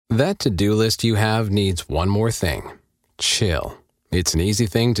That to-do list you have needs one more thing. Chill. It's an easy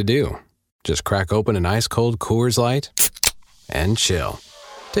thing to do. Just crack open an ice-cold Coors Light and chill.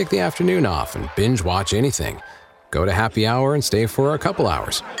 Take the afternoon off and binge watch anything. Go to happy hour and stay for a couple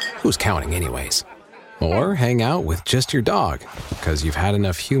hours. Who's counting anyways? Or hang out with just your dog, because you've had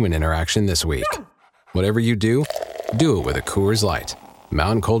enough human interaction this week. Whatever you do it with a Coors Light.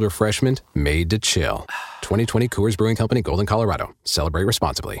 Mountain Cold Refreshment made to chill. 2020 Coors Brewing Company, Golden, Colorado. Celebrate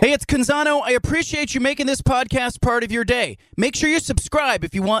responsibly. Hey, it's Canzano. I appreciate you making this podcast part of your day. Make sure you subscribe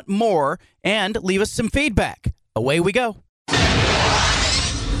if you want more and leave us some feedback. Away we go.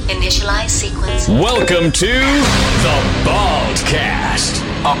 Initialize sequence. Welcome to The Baldcast,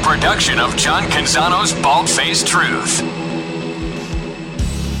 a production of John Canzano's Bald-Faced Truth.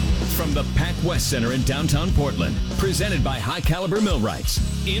 From the Pac West Center in downtown Portland, presented by High Caliber Millwrights.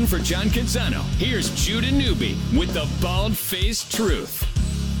 In for John Canzano, here's Judah Newby with The Bald-Faced Truth.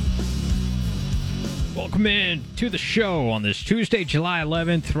 Welcome in to the show on this Tuesday, July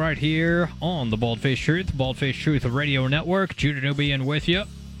 11th, right here on The Bald-Faced Truth, Bald-Faced Truth Radio Network. Judah Newby in with you.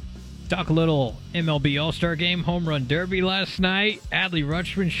 Talk a little MLB All-Star Game Home Run Derby last night. Adley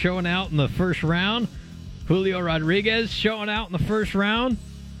Rutschman showing out in the first round. Julio Rodriguez showing out in the first round.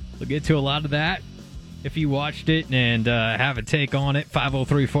 We'll get to a lot of that if you watched it and have a take on it.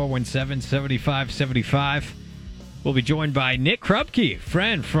 503-417-7575. We'll be joined by Nick Krupke,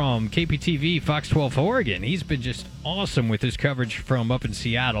 friend from KPTV, Fox 12 Oregon. He's been just awesome with his coverage from up in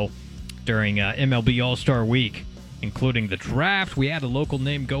Seattle during MLB All-Star Week, including the draft. We had a local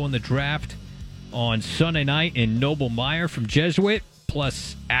name go in the draft on Sunday night in Noble Meyer from Jesuit,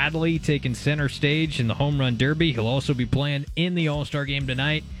 plus Adley taking center stage in the Home Run Derby. He'll also be playing in the All-Star Game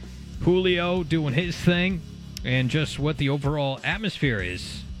tonight. Julio doing his thing, and just what the overall atmosphere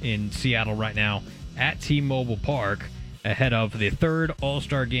is in Seattle right now at T-Mobile Park ahead of the third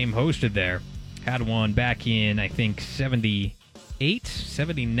All-Star Game hosted there. Had one back in, I think, 78,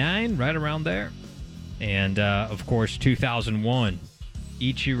 79, right around there. And, of course, 2001,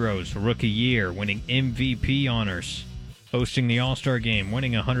 Ichiro's rookie year, winning MVP honors, hosting the All-Star Game,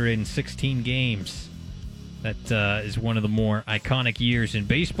 winning 116 games. That is one of the more iconic years in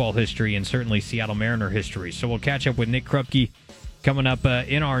baseball history and certainly Seattle Mariner history. So we'll catch up with Nick Krupke coming up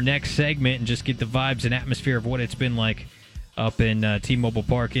in our next segment and just get the vibes and atmosphere of what it's been like up in T-Mobile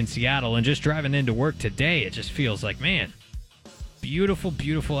Park in Seattle. And just driving into work today, it just feels like, man, beautiful,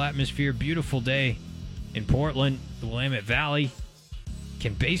 beautiful atmosphere, beautiful day in Portland, the Willamette Valley.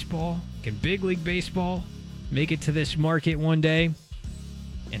 Can Big League Baseball make it to this market one day?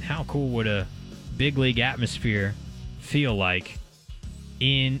 And how cool would a Big League atmosphere feel like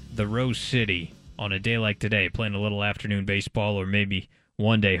in the Rose City on a day like today, playing a little afternoon baseball, or maybe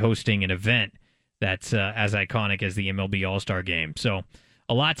one day hosting an event that's as iconic as the MLB All-Star Game? So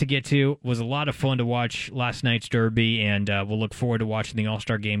a lot to get to. It was a lot of fun to watch last night's Derby, and we'll look forward to watching the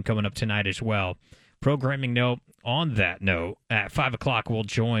All-Star Game coming up tonight as well. Programming note on that note, at 5 o'clock we'll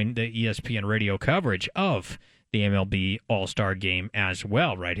join the ESPN radio coverage of the MLB All-Star Game as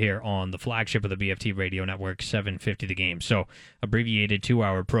well, right here on the flagship of the BFT radio network, 750 The Game. So abbreviated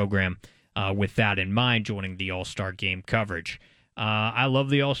 2-hour program with that in mind, joining the All-Star Game coverage. I love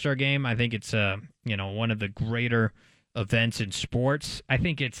the All-Star Game. I think it's one of the greater events in sports. I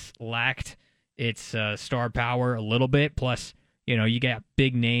think it's lacked its star power a little bit. Plus, you got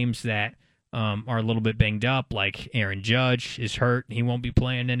big names that are a little bit banged up, like Aaron Judge is hurt. He won't be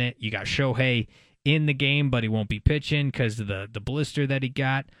playing in it. You got Shohei in the game, but he won't be pitching because of the blister that he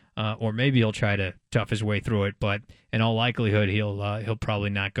got, or maybe he'll try to tough his way through it. But in all likelihood, he'll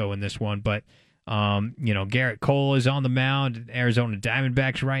probably not go in this one. But Garrett Cole is on the mound. Arizona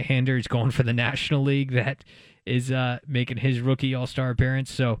Diamondbacks right-hander is going for the National League. That is making his rookie All-Star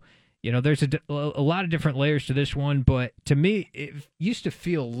appearance. So there's a lot of different layers to this one. But to me, it used to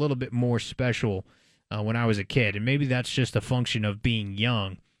feel a little bit more special when I was a kid, and maybe that's just a function of being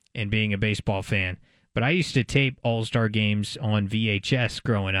young and being a baseball fan. But I used to tape All-Star games on VHS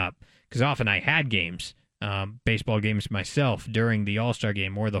growing up, because often I had games, baseball games myself, during the All-Star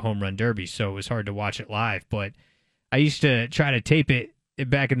Game or the Home Run Derby, so it was hard to watch it live. But I used to try to tape it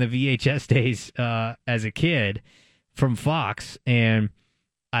back in the VHS days as a kid from Fox, and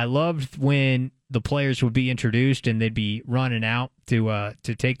I loved when the players would be introduced and they'd be running out to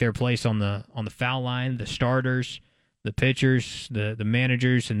take their place on the foul line, the starters, the pitchers, the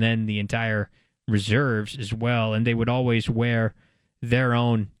managers, and then the entire reserves as well, and they would always wear their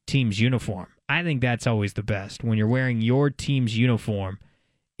own team's uniform. I think that's always the best, when you're wearing your team's uniform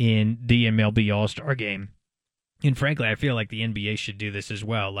in the MLB All-Star Game. And frankly, I feel like the NBA should do this as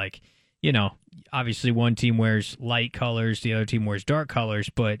well. Like, obviously one team wears light colors, the other team wears dark colors,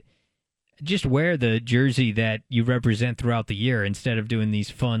 but just wear the jersey that you represent throughout the year instead of doing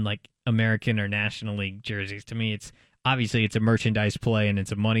these fun like American or National League jerseys. To me, it's a merchandise play and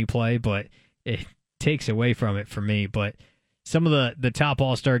it's a money play, but it takes away from it for me. But some of the top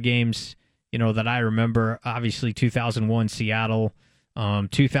All-Star games, that I remember, obviously 2001 Seattle,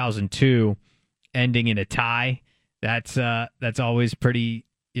 2002 ending in a tie. That's always pretty,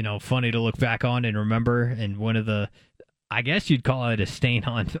 funny to look back on and remember. And one of the, I guess you'd call it a stain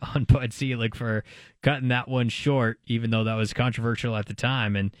on Bud Selig for cutting that one short, even though that was controversial at the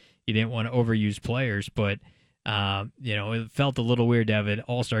time and you didn't want to overuse players. But, it felt a little weird to have an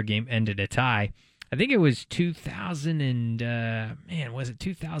All-Star game end in a tie. I think it was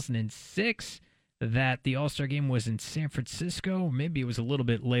 2006 that the All-Star game was in San Francisco. Maybe it was a little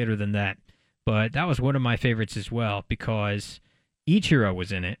bit later than that. But that was one of my favorites as well because Ichiro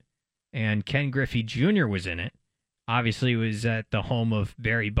was in it and Ken Griffey Jr. was in it. Obviously, it was at the home of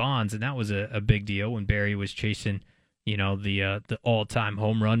Barry Bonds, and that was a big deal when Barry was chasing, the all-time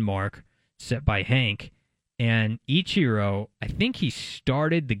home run mark set by Hank. And Ichiro, I think he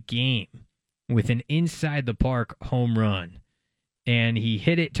started the game with an inside-the-park home run, and he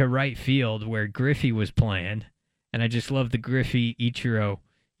hit it to right field where Griffey was playing. And I just love the Griffey-Ichiro,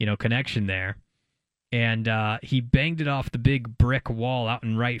 connection there. And he banged it off the big brick wall out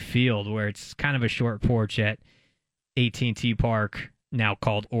in right field where it's kind of a short porch at AT&T Park, now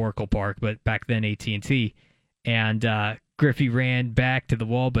called Oracle Park, but back then AT&T. And Griffey ran back to the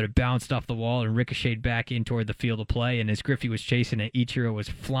wall, but it bounced off the wall and ricocheted back in toward the field of play. And as Griffey was chasing it, Ichiro was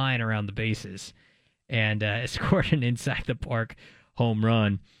flying around the bases and scored an inside-the-park home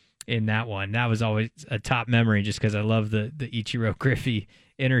run in that one. That was always a top memory just because I love the Ichiro-Griffey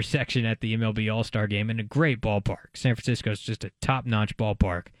intersection at the MLB All-Star Game, and a great ballpark. San Francisco is just a top-notch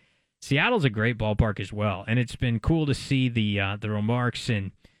ballpark. Seattle's a great ballpark as well, and it's been cool to see the remarks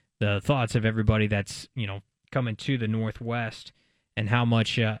and the thoughts of everybody that's coming to the Northwest and how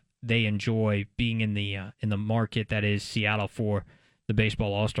much they enjoy being in the market that is Seattle for the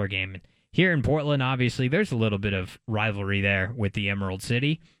baseball All-Star Game. And here in Portland, obviously, there's a little bit of rivalry there with the Emerald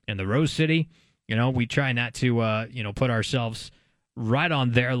City and the Rose City. We try not to put ourselves right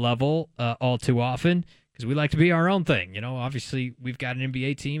on their level all too often because we like to be our own thing. Obviously, we've got an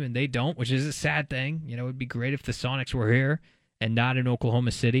NBA team and they don't, which is a sad thing. It would be great if the Sonics were here and not in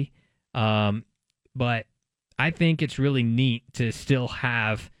Oklahoma City. But I think it's really neat to still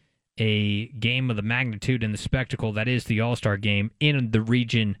have a game of the magnitude and the spectacle that is the All-Star Game in the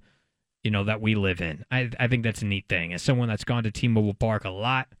region, that we live in. I think that's a neat thing. As someone that's gone to T-Mobile Park a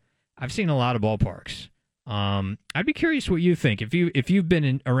lot, I've seen a lot of ballparks. I'd be curious what you think. If you've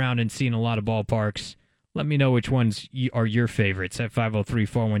been around and seen a lot of ballparks, let me know which ones are your favorites at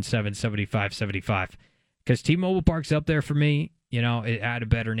 503-417-7575. Because T-Mobile Park's up there for me. It had a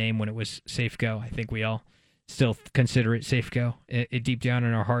better name when it was Safeco. I think we all still consider it Safeco, it deep down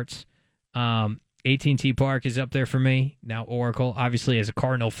in our hearts. AT&T Park is up there for me. Now Oracle. Obviously, as a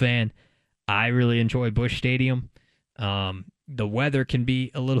Cardinal fan, I really enjoy Busch Stadium. The weather can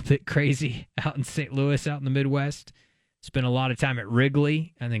be a little bit crazy out in St. Louis, out in the Midwest. Spent a lot of time at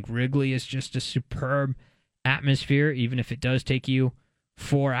Wrigley. I think Wrigley is just a superb atmosphere, even if it does take you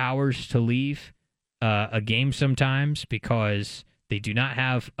 4 hours to leave a game sometimes because they do not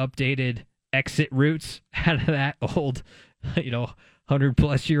have updated exit routes out of that old,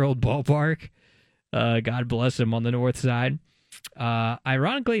 100-plus-year-old ballpark. God bless them on the north side.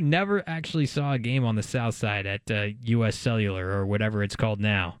 Ironically, never actually saw a game on the south side at U.S. Cellular or whatever it's called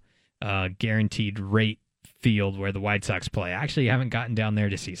now, guaranteed rate field where the White Sox play. I actually haven't gotten down there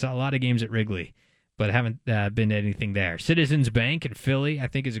to see. Saw a lot of games at Wrigley, but haven't been to anything there. Citizens Bank in Philly, I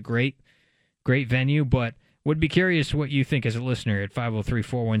think, is a great venue, but would be curious what you think as a listener at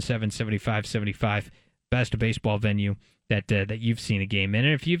 503-417-7575, best baseball venue that you've seen a game in.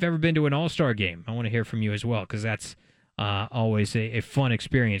 And if you've ever been to an All-Star game, I want to hear from you as well, because that's always a fun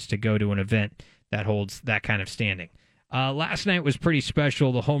experience to go to an event that holds that kind of standing. Last night was pretty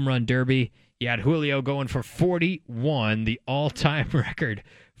special, the Home Run Derby. You had Julio going for 41, the all-time record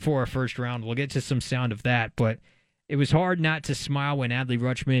for a first round. We'll get to some sound of that, but it was hard not to smile when Adley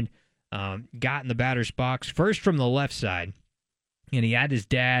Rutschman got in the batter's box, first from the left side, and he had his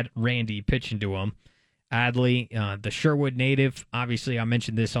dad, Randy, pitching to him. Adley, the Sherwood native, obviously I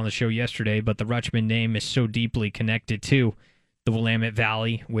mentioned this on the show yesterday, but the Rutschman name is so deeply connected to the Willamette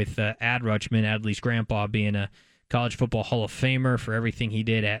Valley with Ad Rutschman, Adley's grandpa, being a College Football Hall of Famer for everything he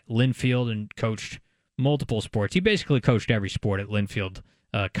did at Linfield and coached multiple sports. He basically coached every sport at Linfield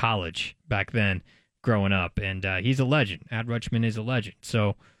College back then growing up, and he's a legend. Ad Rutschman is a legend.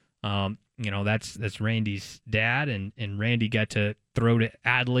 So That's Randy's dad, and Randy got to throw to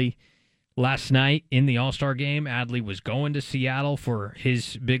Adley last night in the All-Star game. Adley was going to Seattle for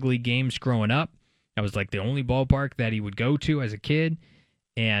his big league games growing up. That was like the only ballpark that he would go to as a kid,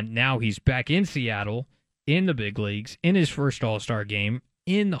 and now he's back in Seattle in the big leagues in his first All-Star game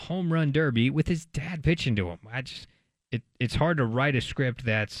in the home run derby with his dad pitching to him. It's hard to write a script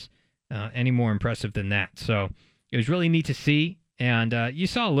that's any more impressive than that. So it was really neat to see. And you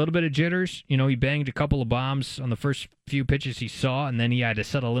saw a little bit of jitters. He banged a couple of bombs on the first few pitches he saw, and then he had to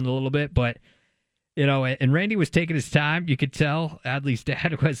settle in a little bit. But, and Randy was taking his time. You could tell Adley's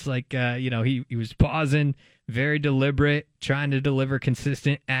dad was like, he was pausing, very deliberate, trying to deliver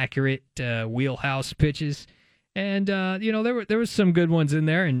consistent, accurate wheelhouse pitches. And, there was some good ones in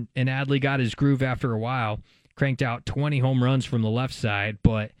there, and Adley got his groove after a while, cranked out 20 home runs from the left side.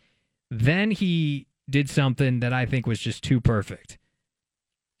 But then he did something that I think was just too perfect.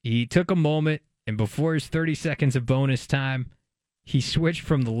 He took a moment, and before his 30 seconds of bonus time, he switched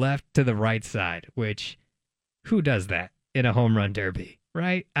from the left to the right side, which, who does that in a home run derby,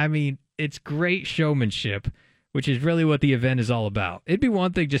 right? I mean, it's great showmanship, which is really what the event is all about. It'd be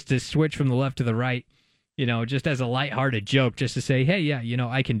one thing just to switch from the left to the right, just as a lighthearted joke, just to say, hey, yeah,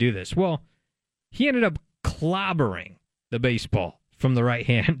 I can do this. Well, he ended up clobbering the baseball from the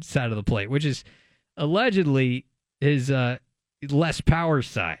right-hand side of the plate, which is allegedly his less power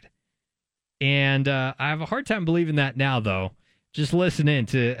side. And I have a hard time believing that now, though. Just listening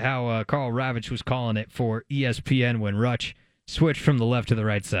to how Carl Ravitch was calling it for ESPN when Rutsch switched from the left to the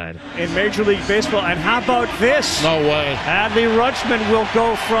right side. In Major League Baseball. And how about this? No way. Adley Rutschman will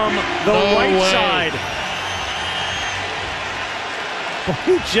go from the right side.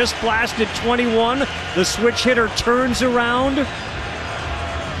 He just blasted 21. The switch hitter turns around.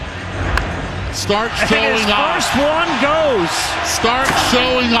 Start showing off. First one goes. Start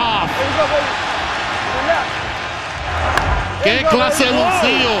showing off. Que clase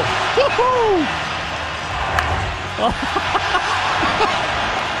Lucille.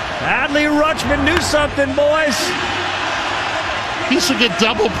 Adley Rutschman knew something, boys. He should get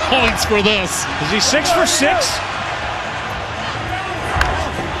double points for this. Is he 6 for 6?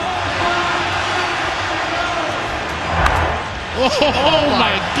 Oh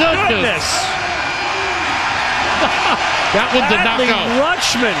my goodness. That one did not go.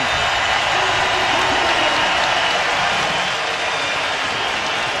 Rutschman.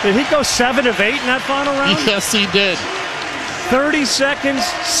 Did he go 7 of 8 in that final round? Yes, he did. 30 seconds,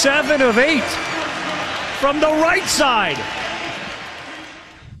 7 of 8 from the right side.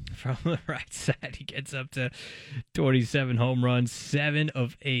 From the right side, he gets up to 27 home runs, 7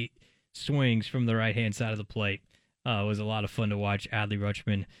 of 8 swings from the right-hand side of the plate. It was a lot of fun to watch Adley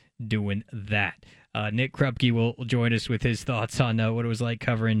Rutschman doing that. Nick Krupke will join us with his thoughts on what it was like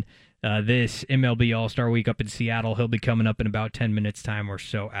covering this MLB All-Star Week up in Seattle. He'll be coming up in about 10 minutes' time or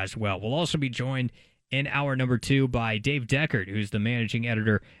so as well. We'll also be joined in hour number 2 by Dave Deckard, who's the managing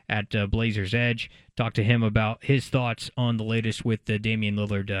editor at Blazers Edge. Talk to him about his thoughts on the latest with the Damian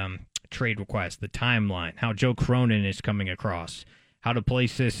Lillard trade request, the timeline, how Joe Cronin is coming across, how to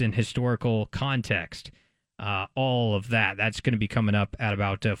place this in historical context. All of that. That's going to be coming up at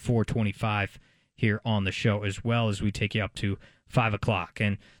about 4:25 here on the show, as well as we take you up to 5 o'clock.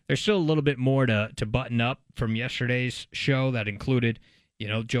 And there's still a little bit more to button up from yesterday's show that included,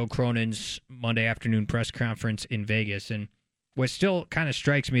 Joe Cronin's Monday afternoon press conference in Vegas. And what still kind of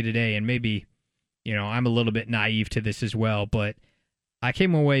strikes me today, and maybe, I'm a little bit naive to this as well, but I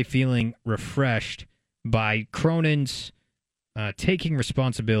came away feeling refreshed by Cronin's taking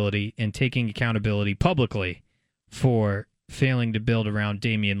responsibility and taking accountability publicly for failing to build around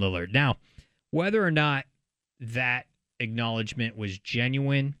Damian Lillard. Now, whether or not that acknowledgement was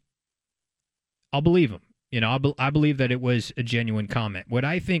genuine, I'll believe him. I believe that it was a genuine comment. What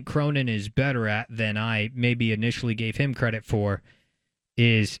I think Cronin is better at than I maybe initially gave him credit for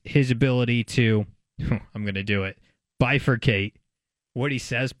is his ability to, I'm going to do it, bifurcate what he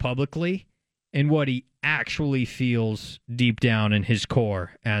says publicly and what he actually feels deep down in his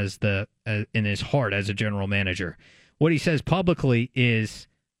core in his heart as a general manager. What he says publicly is,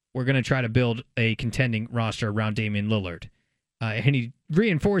 we're going to try to build a contending roster around Damian Lillard. And he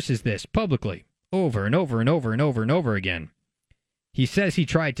reinforces this publicly over and over and over and over and over again. He says he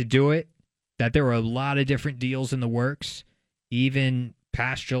tried to do it, that there were a lot of different deals in the works, even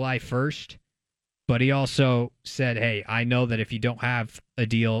past July 1st. But he also said, hey, I know that if you don't have a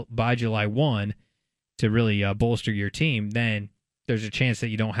deal by July 1 to really bolster your team, then there's a chance that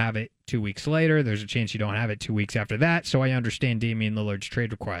you don't have it 2 weeks later. There's a chance you don't have it 2 weeks after that. So I understand Damian Lillard's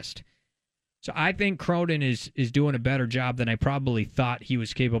trade request. So I think Cronin is doing a better job than I probably thought he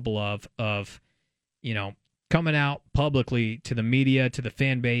was capable of, coming out publicly to the media, to the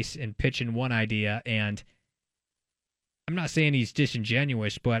fan base, and pitching one idea. And I'm not saying he's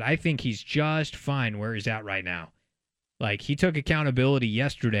disingenuous, but I think he's just fine where he's at right now. Like, he took accountability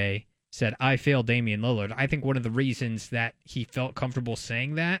yesterday, said, I failed Damian Lillard. I think one of the reasons that he felt comfortable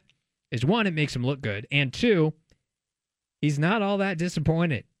saying that is, one, it makes him look good. And two, he's not all that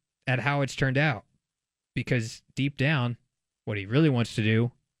disappointed at how it's turned out. Because deep down, what he really wants to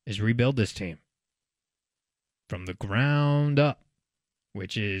do is rebuild this team from the ground up,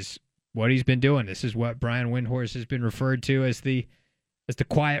 which is what he's been doing. This is what Brian Windhorst has been referred to as the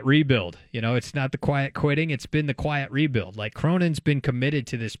quiet rebuild. It's not the quiet quitting, it's been the quiet rebuild. Like, Cronin's been committed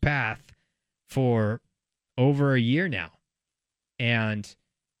to this path for over a year now. And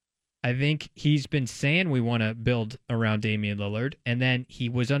I think he's been saying we want to build around Damian Lillard, and then he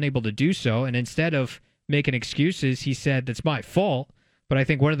was unable to do so. And instead of making excuses, he said, that's my fault. But I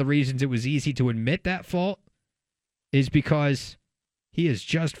think one of the reasons it was easy to admit that fault is because he is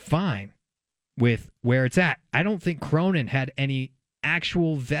just fine with where it's at. I don't think Cronin had any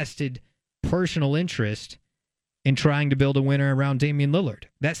actual vested personal interest in trying to build a winner around Damian Lillard.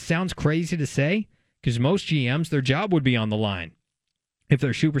 That sounds crazy to say, because most GMs, their job would be on the line if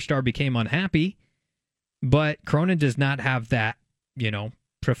their superstar became unhappy. But Cronin does not have that,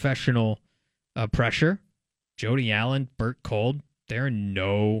 professional pressure. Jody Allen, Bert Kolde, they're in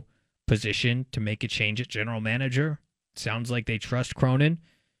no position to make a change at general manager. Sounds like they trust Cronin,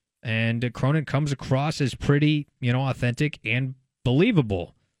 and Cronin comes across as pretty, authentic and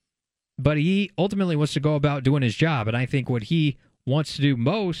believable. But he ultimately wants to go about doing his job, and I think what he wants to do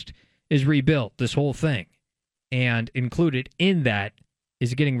most is rebuild this whole thing. And included in that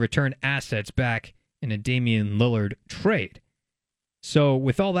is getting return assets back in a Damian Lillard trade. So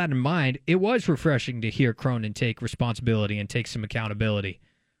with all that in mind, it was refreshing to hear Cronin take responsibility and take some accountability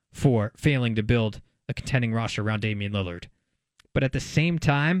for failing to build a contending roster around Damian Lillard. But at the same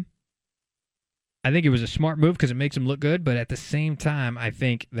time, I think it was a smart move because it makes him look good. But at the same time, I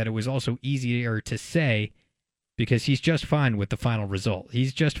think that it was also easier to say because he's just fine with the final result.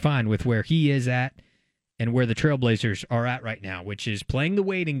 He's just fine with where he is at and where the Trailblazers are at right now, which is playing the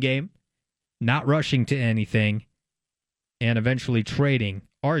waiting game, not rushing to anything, and eventually trading,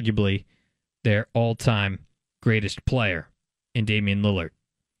 arguably, their all-time greatest player in Damian Lillard.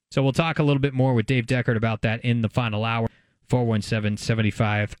 So we'll talk a little bit more with Dave Deckard about that in the final hour.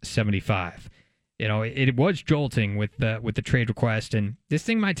 417-7575. It was jolting with the trade request, and this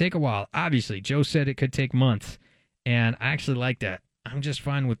thing might take a while. Obviously, Joe said it could take months, and I actually like that. I'm just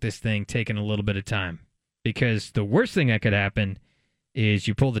fine with this thing taking a little bit of time, because the worst thing that could happen is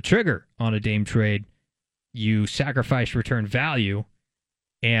you pull the trigger on a Dame trade, you sacrifice return value,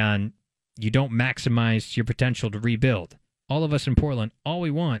 and you don't maximize your potential to rebuild. All of us in Portland, all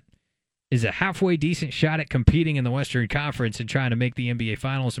we want is a halfway decent shot at competing in the Western Conference and trying to make the NBA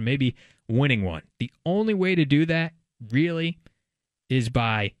Finals and maybe winning one. The only way to do that, really, is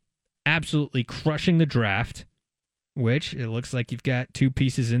by absolutely crushing the draft, which it looks like you've got two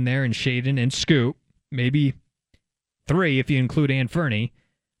pieces in there in Shaden and Scoot. Maybe three if you include Ann Fernie,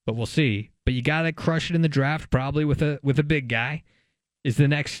 but we'll see. But you got to crush it in the draft, probably with a big guy, is the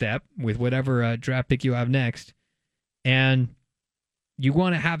next step with whatever draft pick you have next. And you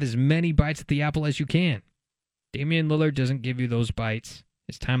want to have as many bites at the apple as you can. Damian Lillard doesn't give you those bites.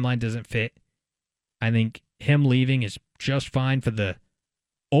 His timeline doesn't fit. I think him leaving is just fine for the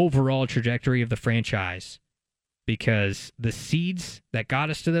overall trajectory of the franchise, because the seeds that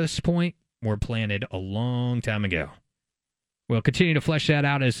got us to this point were planted a long time ago. We'll continue to flesh that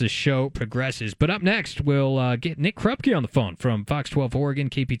out as the show progresses. But up next, we'll get Nick Krupke on the phone from Fox 12 Oregon,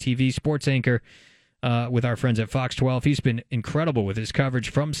 KPTV sports anchor with our friends at Fox 12. He's been incredible with his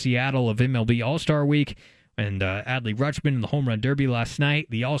coverage from Seattle of MLB All-Star Week, and Adley Rutschman in the Home Run Derby last night,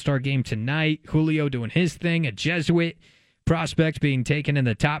 the All-Star Game tonight, Julio doing his thing, a Jesuit prospect being taken in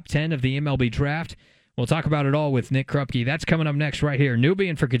the top 10 of the MLB draft. We'll talk about it all with Nick Krupke. That's coming up next right here. Newbie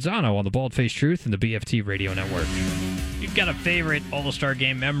and for Canzano on the Bald-Faced Truth and the BFT Radio Network. You've got a favorite All-Star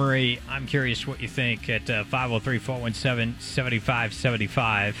Game memory. I'm curious what you think at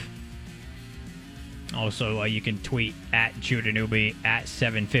 503-417-7575. Also, you can tweet at Judah Newby at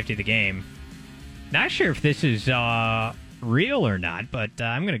 750 the game. Not sure if this is real or not, but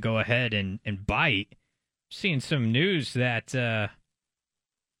I'm going to go ahead and bite. Seeing some news that a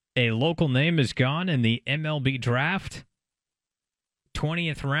local name is gone in the MLB draft.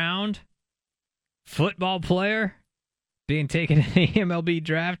 20th round. Football player being taken in the MLB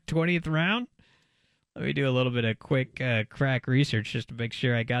draft, 20th round. Let me do a little bit of quick crack research just to make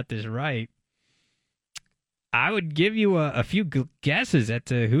sure I got this right. I would give you a few guesses at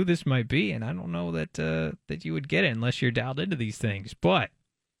who this might be, and I don't know that that you would get it unless you're dialed into these things. But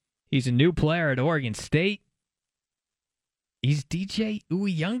he's a new player at Oregon State. He's DJ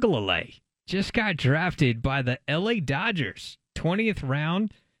Uiagalelei. Just got drafted by the LA Dodgers. 20th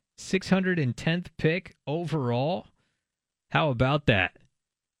round, 610th pick overall. How about that?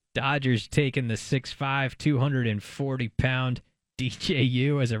 Dodgers taking the 6'5", 240-pound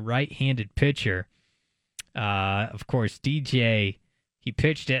DJU as a right-handed pitcher. Of course, DJ, he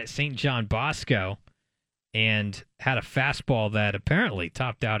pitched at St. John Bosco and had a fastball that apparently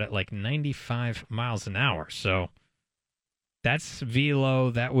topped out at like 95 miles an hour. So that's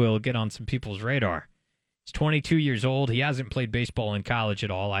velo that will get on some people's radar. He's 22 years old. He hasn't played baseball in college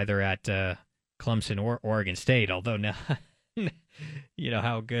at all, either at Clemson or Oregon State, although now... you know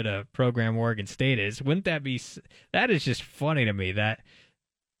how good a program Oregon State is. Wouldn't that be... That is just funny to me that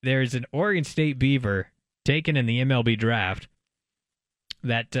there's an Oregon State Beaver taken in the MLB draft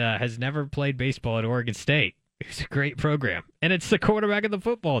that has never played baseball at Oregon State. It's a great program. And it's the quarterback of the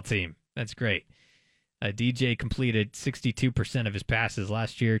football team. That's great. DJ completed 62% of his passes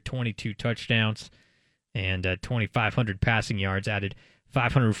last year, 22 touchdowns, and 2,500 passing yards, added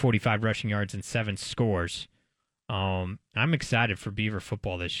 545 rushing yards and 7 scores. I'm excited for Beaver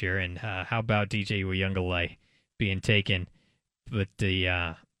football this year, and how about DJ Uiagalelei being taken with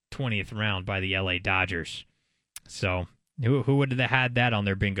the 20th round by the LA Dodgers? So who would have had that on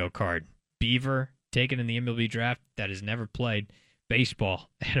their bingo card? Beaver taken in the MLB draft that has never played baseball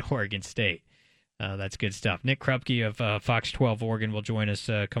at Oregon State. That's good stuff. Nick Krupke of Fox 12 Oregon will join us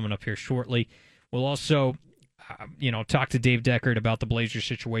coming up here shortly. We'll also talk to Dave Deckard about the Blazers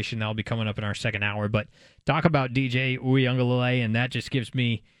situation. That'll be coming up in our second hour. But talk about DJ Uiagalelei, and that just gives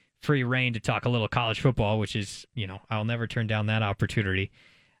me free reign to talk a little college football, which is, I'll never turn down that opportunity.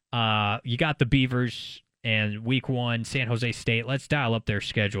 You got the Beavers and week 1, San Jose State. Let's dial up their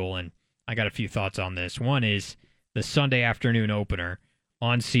schedule, and I got a few thoughts on this. One is the Sunday afternoon opener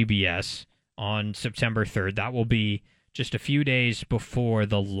on CBS on September 3rd. That will be just a few days before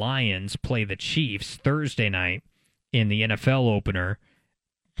the Lions play the Chiefs Thursday night in the NFL opener.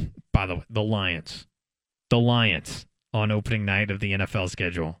 By the way, the Lions on opening night of the NFL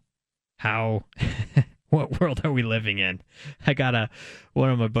schedule. What world are we living in? I got one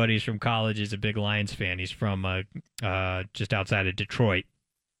of my buddies from college is a big Lions fan. He's from just outside of Detroit.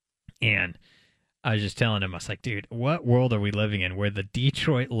 And I was just telling him, I was like, dude, what world are we living in where the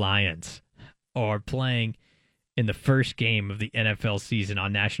Detroit Lions are playing in the first game of the NFL season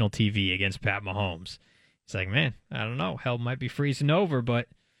on national TV against Pat Mahomes? He's like, man, I don't know. Hell might be freezing over, but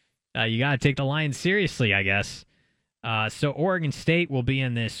you got to take the Lions seriously, I guess. So Oregon State will be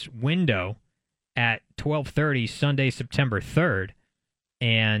in this window at 12:30 Sunday, September 3rd.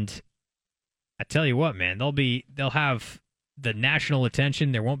 And I tell you what, man, they'll have the national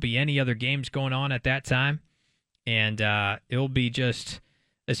attention. There won't be any other games going on at that time. And it'll be just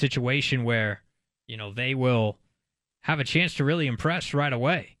a situation where, they will have a chance to really impress right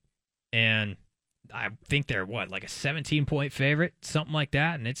away. And I think they're like a 17-point favorite, something like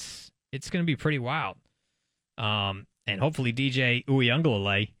that, and it's going to be pretty wild. And hopefully DJ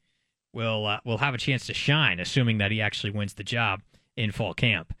Uiagalelei will have a chance to shine, assuming that he actually wins the job in fall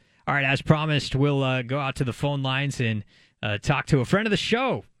camp. All right, as promised, we'll go out to the phone lines and talk to a friend of the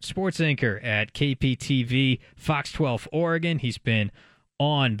show, sports anchor at KPTV, Fox 12 Oregon. He's been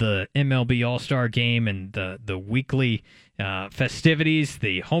on the MLB All-Star Game and the weekly festivities,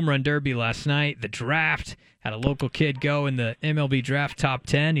 the home run derby last night, the draft. Had a local kid go in the MLB draft top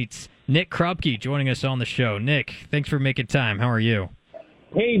 10. It's Nick Krupke joining us on the show. Nick, thanks for making time. How are you?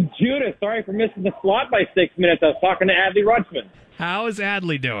 Hey, Judah, sorry for missing the slot by 6 minutes. I was talking to Adley Rutschman. How is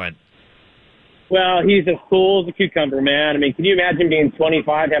Adley doing? Well, he's as cool as a cucumber, man. I mean, can you imagine being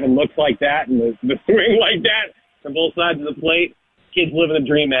 25, having looks like that and the swing like that from both sides of the plate? Kid's living the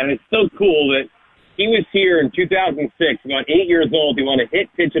dream, man. And it's so cool that he was here in 2006, about 8 years old. He won a hit,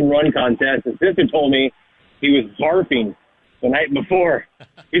 pitch, and run contest. His sister told me he was barfing the night before.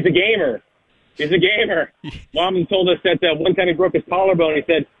 He's a gamer. Mom told us that one time he broke his collarbone. He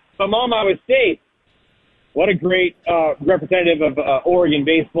said, but Mom, I was safe. What a great representative of Oregon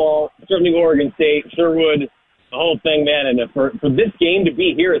baseball, certainly Oregon State, Sherwood, the whole thing, man. And for this game to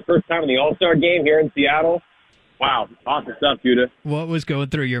be here, his first time in the All-Star game here in Seattle, wow, awesome stuff, Judah. What was going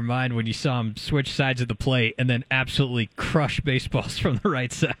through your mind when you saw him switch sides of the plate and then absolutely crush baseballs from the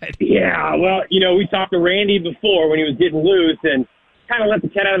right side? Yeah, well, we talked to Randy before when he was getting loose and kind of let the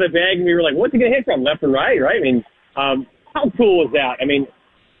cat out of the bag, and we were like, what's he going to hit from, left or right, right? I mean, how cool is that? I mean,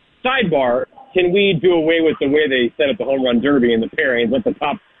 sidebar, can we do away with the way they set up the home run derby and the pairings? Let the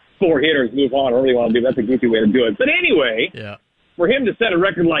top 4 hitters, move on, or what you want to do. That's a goofy way to do it. But anyway, for him to set a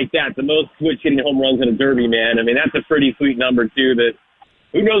record like that, the most switch hitting home runs in a derby, man, I mean, that's a pretty sweet number, too, that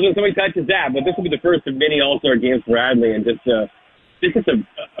who knows when somebody touches that, but this will be the first of many All-Star games for Adley, and just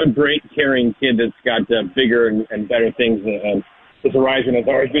a great, caring kid that's got bigger and better things on this horizon. There's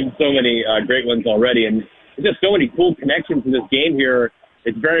already been so many great ones already, and there's just so many cool connections in this game here.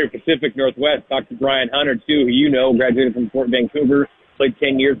 It's very Pacific Northwest. Talk to Brian Hunter, too, who you know, graduated from Fort Vancouver, played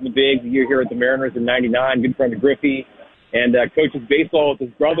 10 years in the Bigs, a year here at the Mariners in '99, good friend of Griffey, and coaches baseball with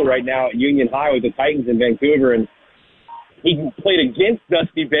his brother right now at Union High with the Titans in Vancouver. And he played against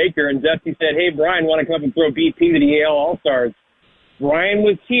Dusty Baker, and Dusty said, hey, Brian, want to come up and throw BP to the AL All-Stars? Brian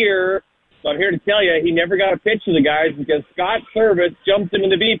was here, so I'm here to tell you he never got a pitch to the guys because Scott Service jumped him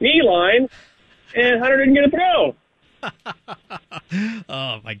in the BP line, and Hunter didn't get a throw.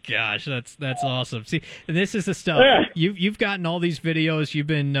 Oh my gosh, that's awesome. See, this is the stuff you've gotten all these videos. You've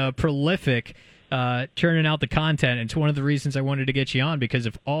been prolific churning out the content. It's one of the reasons I wanted to get you on, because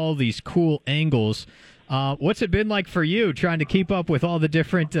of all these cool angles. What's it been like for you trying to keep up with all the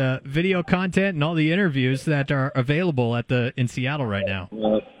different video content and all the interviews that are available in Seattle right now?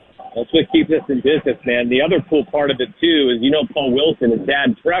 That's what keeps us in business, man. The other cool part of it too is, Paul Wilson, his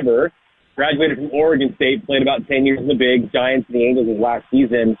dad Trevor, graduated from Oregon State, played about 10 years in the Bigs, Giants and the Angels his last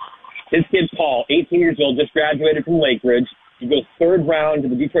season. His kid, Paul, 18 years old, just graduated from Lake Ridge. He goes 3rd round to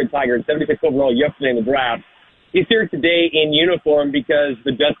the Detroit Tigers, 76 overall yesterday in the draft. He's here today in uniform because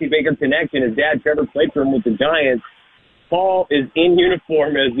the Dusty Baker connection. His dad, Trevor, played for him with the Giants. Paul is in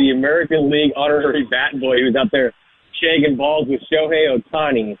uniform as the American League honorary bat boy. He was out there shagging balls with Shohei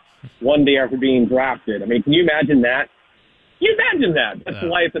Ohtani one day after being drafted. I mean, can you imagine that? Can you imagine that? That's the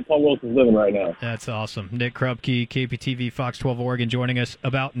life that Paul Wilson's living right now. That's awesome. Nick Krupke, KPTV, Fox 12 Oregon, joining us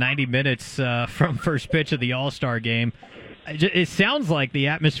about 90 minutes from first pitch of the All-Star game. It sounds like the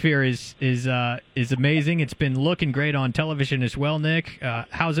atmosphere is amazing. It's been looking great on television as well, Nick.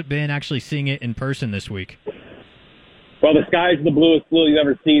 How's it been actually seeing it in person this week? Well, the sky's the bluest blue you've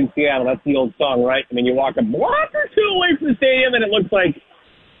ever seen in Seattle. That's the old song, right? I mean, you walk a block or two away from the stadium, and it looks like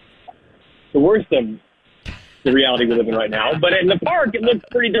the worst of the reality we live in right now. But in the park, it looks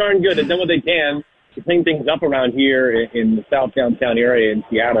pretty darn good. They've done what they can to clean things up around here in the south downtown area in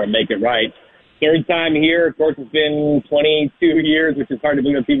Seattle and make it right. 3rd time here. Of course, it's been 22 years, which is hard to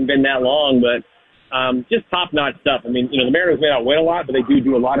believe it's even been that long, but just top-notch stuff. I mean, the Mariners may not win a lot, but they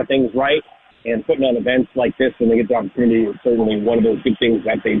do a lot of things right, and putting on events like this when they get the opportunity is certainly one of those good things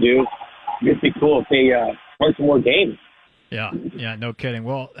that they do. It'd be cool if they run some more games. Yeah, no kidding.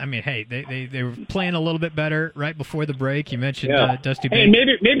 Well, I mean, hey, they were playing a little bit better right before the break. You mentioned Dusty Baker. Hey,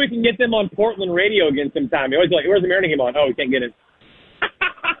 maybe we can get them on Portland radio again sometime. You're always like, where's the Mariner game on? Oh, we can't get it.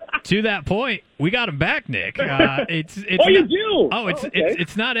 To that point, we got him back, Nick. It's you do? Oh,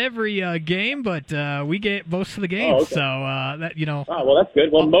 it's not every game, but we get most of the games. Oh, okay. So that Oh, well, that's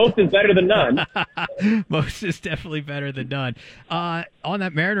good. Well, most is better than none. Most is definitely better than none. On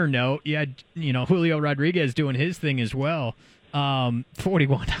that Mariner note, you had Julio Rodriguez doing his thing as well.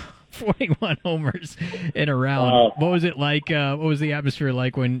 41 homers in a round. Wow. What was it like? What was the atmosphere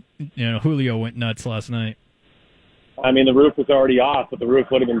like when Julio went nuts last night? I mean, the roof was already off, but the roof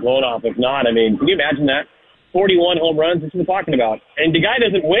would have been blown off if not. I mean, can you imagine that? 41 home runs, that's what we're talking about. And the guy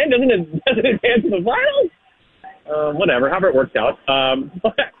doesn't win, doesn't advance to the finals? Whatever, however it works out.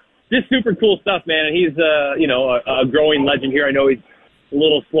 Just super cool stuff, man. And he's, a growing legend here. I know he's a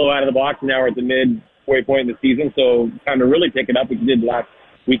little slow out of the box. Now we're at the midway point in the season, so time to really pick it up, which he did the last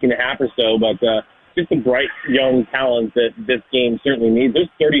week and a half or so. But just a bright young talent that this game certainly needs.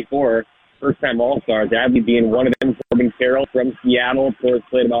 There's 34 first-time All-Stars, Adley being one of them. Corbin Carroll from Seattle, of course,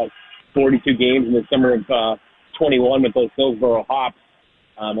 played about 42 games in the summer of 21 with those Hillsboro Hops.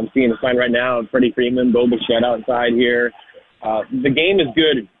 I'm seeing a sign right now, Freddie Freeman, Bo Bichette outside here. The game is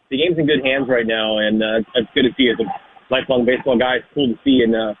good. The game's in good hands right now, and it's good to see. As a lifelong baseball guy, it's cool to see.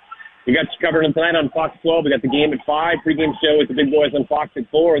 And we got you covered tonight on Fox 12. We got the game at 5, pregame show with the big boys on Fox at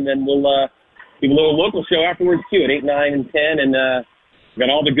 4, and then we'll give a little local show afterwards, too, at 8, 9, and 10. And we got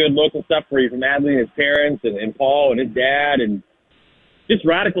all the good local stuff for you from Adley and his parents and Paul and his dad, and just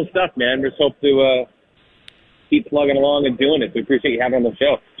radical stuff, man. We just hope to keep plugging along and doing it. We appreciate you having on the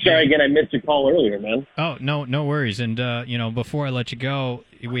show. Sorry again, I missed your call earlier, man. Oh, no worries. And, before I let you go,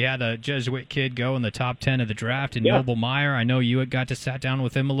 we had a Jesuit kid go in the top 10 of the draft in Noble Meyer. I know you had got to sat down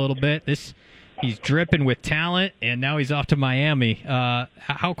with him a little bit. He's dripping with talent, and now he's off to Miami.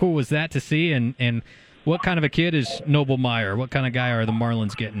 How cool was that to see? And what kind of a kid is Noble Meyer? What kind of guy are the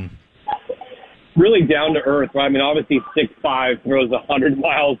Marlins getting? Really down to earth. I mean, obviously 6'5", throws 100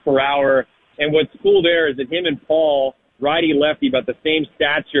 miles per hour. And what's cool there is that him and Paul righty lefty, about the same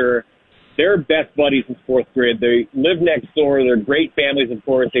stature. They're best buddies since fourth grade. They live next door. They're great families, of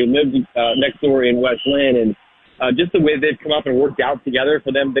course. They lived next door in West Lynn, and just the way they've come up and worked out together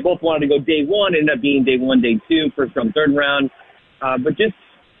for them. They both wanted to go day one, ended up being day one, day two, first round, third round. But just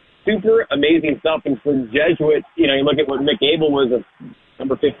super amazing stuff. And for Jesuit, you look at what Mick Abel was, a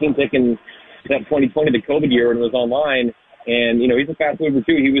number 15 pick in that 2020, the COVID year when it was online. And, he's a fast mover,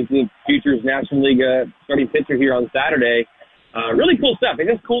 too. He was the Futures National League starting pitcher here on Saturday. Really cool stuff. It's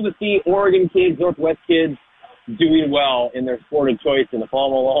just cool to see Oregon kids, Northwest kids doing well in their sport of choice in the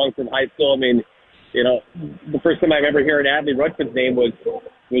fall along from high school. I mean, the first time I've ever heard Adley Rutschman's name was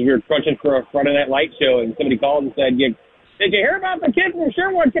we were crunching for a Friday Night Light show, and somebody called and said, did you hear about the kid from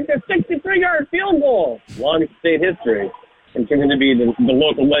Sherwood kicked a 63-yard field goal? Longest state history. And turned into be the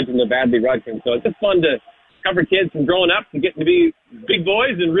local legend of Adley Rutschman. So it's just fun to cover kids from growing up to getting to be big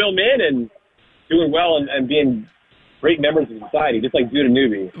boys and real men and doing well and being great members of society, just like Judah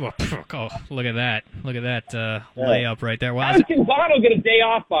Newby. Oh, look at that. Look at that layup right there. How does Quintana get a day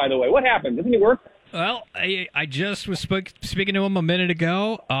off, by the way? What happened? Doesn't he work? Well, I just was speaking to him a minute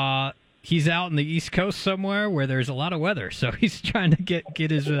ago. He's out in the East Coast somewhere where there's a lot of weather, so he's trying to get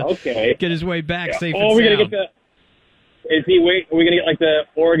his way back safe and sound. We're gonna get are we gonna get like the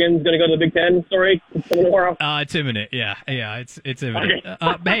Oregon's gonna go to the Big Ten story tomorrow? It's imminent. Yeah, it's imminent.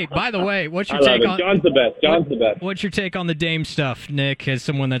 Okay. Hey, by the way, what's your take on John's the best. What's your take on the Dame stuff, Nick, as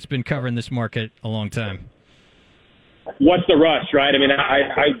someone that's been covering this market a long time? What's the rush, right? I mean,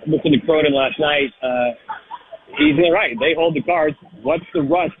 I listened to Cronin last night. He's right. They hold the cards. What's the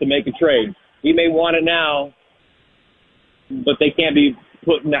rush to make a trade? He may want it now, but they can't be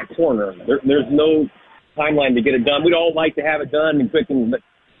put in that corner. There's no timeline to get it done. We'd all like to have it done and quick, but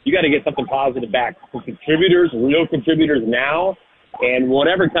you got to get something positive back for contributors, real contributors now, and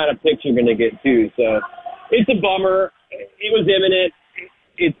whatever kind of picks you're going to get too. So it's a bummer. It was imminent.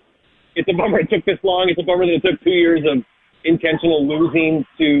 It's a bummer it took this long. It's a bummer that it took 2 years of intentional losing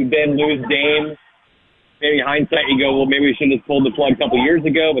to then lose Dame. Maybe hindsight, you go, well, maybe we should have pulled the plug a couple years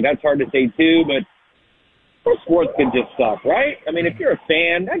ago, but that's hard to say too. But sports can just suck, right? I mean, if you're a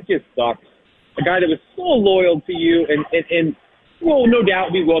fan, that just sucks. A guy that was so loyal to you and will no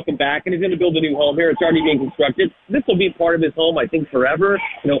doubt be welcome back, and he's going to build a new home here. It's already being constructed. This will be part of his home, I think, forever.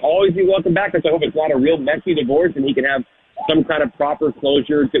 Always be welcome back. I hope it's not a real messy divorce and he can have some kind of proper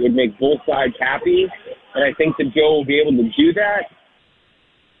closure that would make both sides happy. And I think that Joe will be able to do that.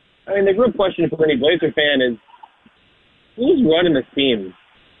 I mean, the real question for any Blazer fan is, who's running this team?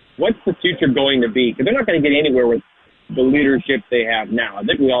 What's the future going to be? Because they're not going to get anywhere with the leadership they have now. I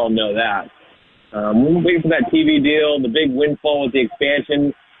think we all know that. We're waiting for that TV deal, the big windfall with the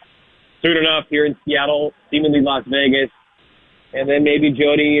expansion. Soon enough, here in Seattle, seemingly Las Vegas. And then maybe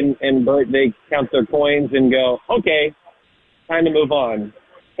Jody and Bert, they count their coins and go, okay, time to move on.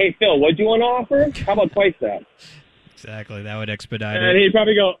 Hey, Phil, what'd you want to offer? How about twice that? Exactly. That would expedite it. And he'd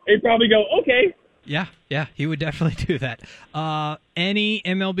probably go, okay. Yeah, he would definitely do that. Any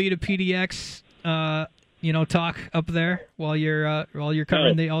MLB to PDX, talk up there while you're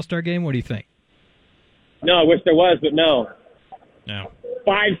covering the All-Star game? What do you think? No, I wish there was, but no. No.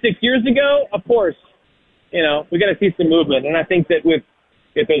 5-6 years ago, of course, we got to see some movement. And I think that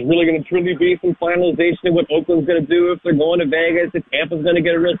if there's really going to truly be some finalization of what Oakland's going to do, if they're going to Vegas, if Tampa's going to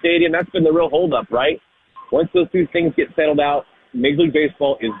get a real stadium, that's been the real holdup, right? Once those two things get settled out, Major League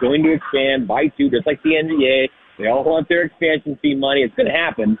Baseball is going to expand by two, just like the NBA. They all want their expansion fee money. It's going to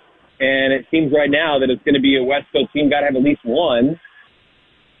happen. And it seems right now that it's going to be a West Coast team, got to have at least one.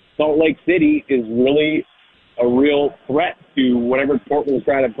 Salt Lake City is really a real threat to whatever Portland's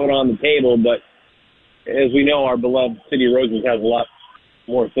trying to put on the table. But as we know, our beloved City of Roses has a lot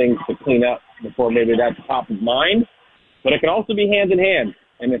more things to clean up before maybe that's top of mind. But it can also be hand in hand.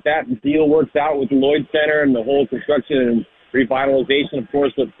 And if that deal works out with the Lloyd Center and the whole construction and revitalization, of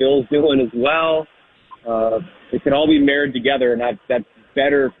course, what Phil's doing as well, it can all be married together, and that's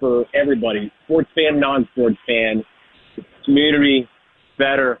better for everybody, sports fan, non-sports fan, community,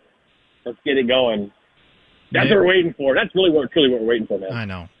 better. Let's get it going. That's what we're waiting for. That's really what we're waiting for, man. I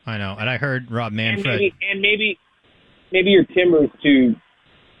know. And I heard Rob Manfred. And maybe your Timbers to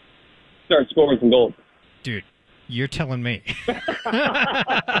start scoring some goals. Dude, you're telling me.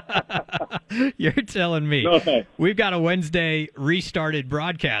 You're telling me. No thanks. We've got a Wednesday restarted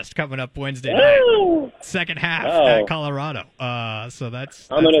broadcast coming up Wednesday night. Second half at Colorado. So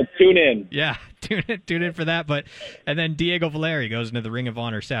I'm going to tune in. Yeah, tune in for that. And then Diego Valeri goes into the Ring of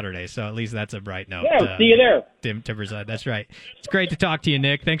Honor Saturday. So at least that's a bright note. Yeah, see you there. Tim Timberside, that's right. It's great to talk to you,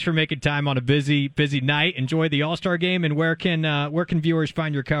 Nick. Thanks for making time on a busy night. Enjoy the All-Star game. And where can viewers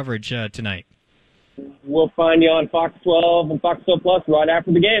find your coverage tonight? we'll find you on Fox 12 and Fox 12 Plus right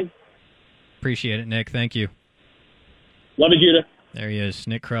after the game. Appreciate it, Nick. Thank you. Love you, Judah. There he is,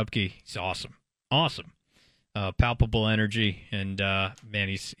 Nick Krupke. He's awesome. Awesome. Palpable energy, and, man,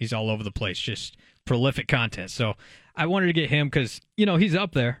 he's all over the place. Just prolific content. So I wanted to get him because, he's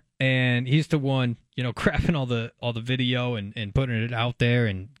up there, and he's the one, crapping all the video and putting it out there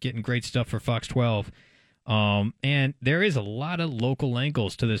and getting great stuff for Fox 12. And there is a lot of local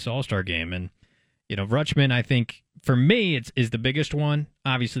angles to this All-Star game. And, Rutschman, I think, for me, is the biggest one.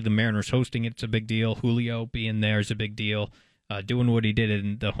 Obviously, the Mariners hosting it's a big deal. Julio being there is a big deal. Doing what he did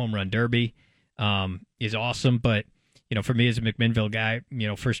in the Home Run Derby is awesome. But, for me as a McMinnville guy,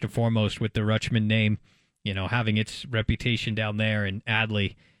 first and foremost with the Rutschman name, having its reputation down there, and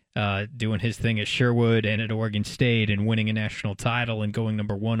Adley doing his thing at Sherwood and at Oregon State and winning a national title and going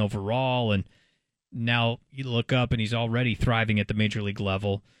number 1 overall. And now you look up and he's already thriving at the major league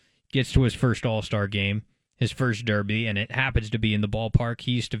level. Gets to his first All-Star game, his first Derby, and it happens to be in the ballpark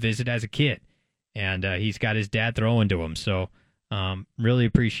he used to visit as a kid. And he's got his dad throwing to him. So really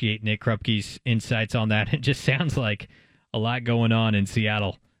appreciate Nick Krupke's insights on that. It just sounds like a lot going on in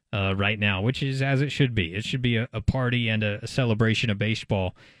Seattle right now, which is as it should be. It should be a party and a celebration of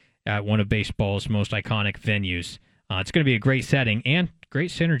baseball at one of baseball's most iconic venues. It's going to be a great setting and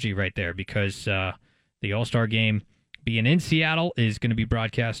great synergy right there because the All-Star game being in Seattle is going to be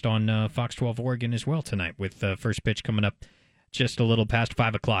broadcast on Fox 12 Oregon as well tonight with first pitch coming up just a little past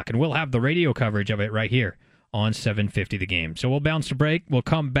 5 o'clock. And we'll have the radio coverage of it right here on 750 The Game. So we'll bounce to break. We'll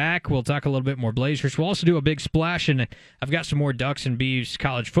come back. We'll talk a little bit more Blazers. We'll also do a big splash, and I've got some more Ducks and Beavs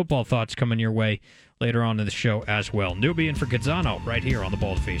college football thoughts coming your way later on in the show as well. Newbie in for Canzano right here on the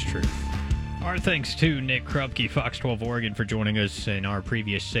Bald Face Truth. Our thanks to Nick Krupke, Fox 12 Oregon, for joining us in our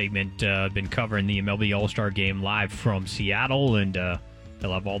previous segment. Been covering the MLB All-Star Game live from Seattle, and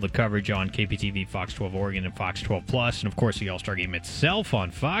they'll have all the coverage on KPTV, Fox 12 Oregon, and Fox 12 Plus, and of course the All-Star Game itself on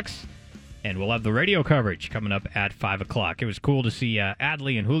Fox. And we'll have the radio coverage coming up at 5 o'clock. It was cool to see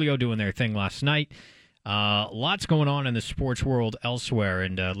Adley and Julio doing their thing last night. Lots going on in the sports world elsewhere,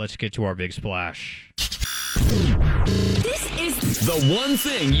 and let's get to our big splash. This is the one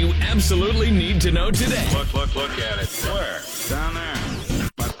thing you absolutely need to know today. Look at it. Where? Down there.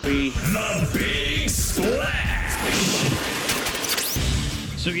 The Big Splash.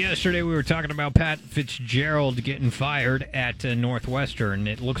 So yesterday we were talking about Pat Fitzgerald getting fired at Northwestern.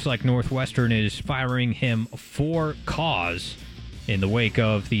 It looks like Northwestern is firing him for cause in the wake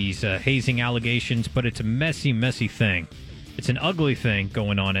of these hazing allegations, but it's a messy, messy thing. It's an ugly thing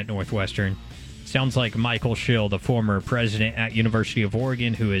going on at Northwestern. Sounds like Michael Schill, the former president at University of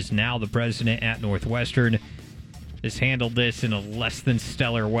Oregon, who is now the president at Northwestern, has handled this in a less than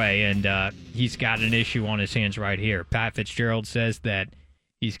stellar way, and he's got an issue on his hands right here. Pat Fitzgerald says that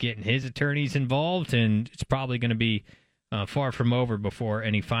he's getting his attorneys involved, and it's probably going to be far from over before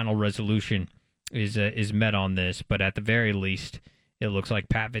any final resolution is met on this. But at the very least, it looks like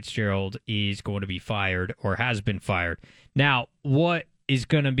Pat Fitzgerald is going to be fired or has been fired. Now, what is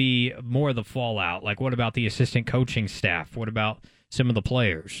going to be more of the fallout? Like, what about the assistant coaching staff? What about some of the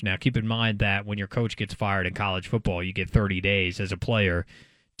players? Now, keep in mind that when your coach gets fired in college football, you get 30 days as a player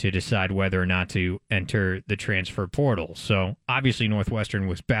to decide whether or not to enter the transfer portal. So, obviously, Northwestern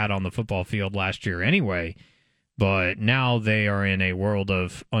was bad on the football field last year anyway, but now they are in a world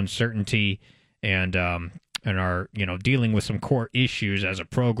of uncertainty and are, dealing with some core issues as a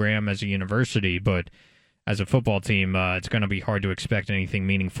program, as a university, but as a football team, it's going to be hard to expect anything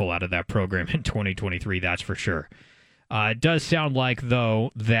meaningful out of that program in 2023, that's for sure. It does sound like,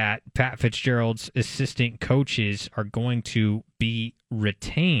 though, that Pat Fitzgerald's assistant coaches are going to be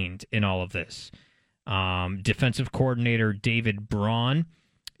retained in all of this. Defensive coordinator David Braun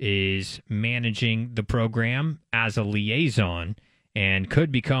is managing the program as a liaison and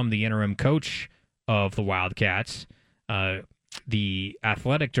could become the interim coach of the Wildcats. The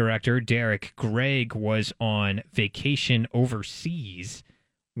athletic director, Derek Gregg, was on vacation overseas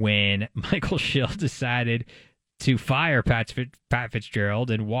when Michael Schill decided to fire Pat Fitzgerald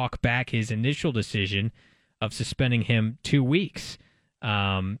and walk back his initial decision of suspending him 2 weeks.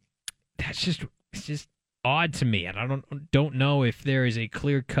 It's just odd to me, and I don't know if there is a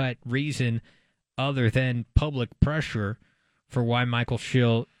clear-cut reason other than public pressure for why Michael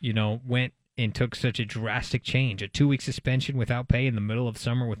Schill, went and took such a drastic change. A 2-week suspension without pay in the middle of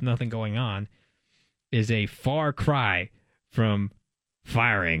summer with nothing going on is a far cry from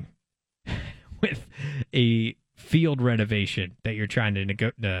firing with a field renovation that you're trying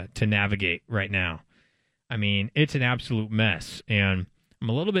to navigate right now. I mean, it's an absolute mess, and I'm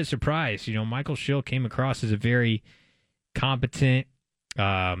a little bit surprised. Michael Schill came across as a very competent,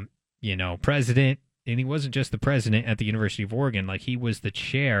 president, and he wasn't just the president at the University of Oregon. Like, he was the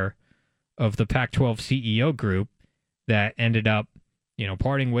chair of the Pac-12 CEO group that ended up,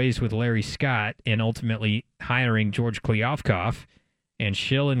 parting ways with Larry Scott and ultimately hiring George Kliavkoff. And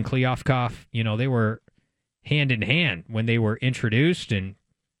Schill and Kliavkoff, they were hand in hand when they were introduced. And,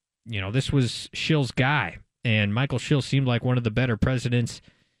 this was Schill's guy. And Michael Schill seemed like one of the better presidents,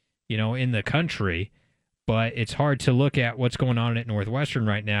 in the country. But it's hard to look at what's going on at Northwestern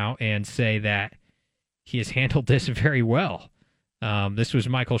right now and say that he has handled this very well. This was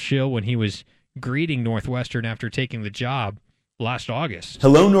Michael Schill when he was greeting Northwestern after taking the job last August.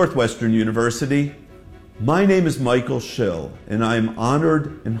 Hello, Northwestern University. My name is Michael Schill, and I am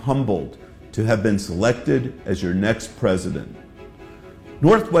honored and humbled to have been selected as your next president.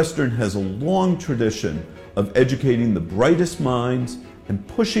 Northwestern has a long tradition of educating the brightest minds and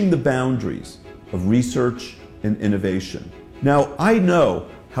pushing the boundaries of research and innovation. Now, I know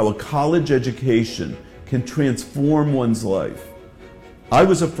how a college education can transform one's life. I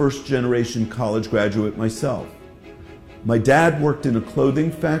was a first-generation college graduate myself. My dad worked in a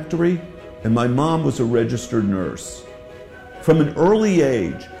clothing factory, and my mom was a registered nurse. From an early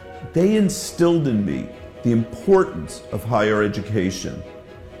age, they instilled in me the importance of higher education.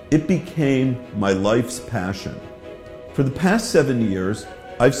 It became my life's passion. For the past 7 years,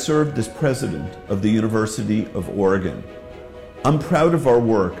 I've served as president of the University of Oregon. I'm proud of our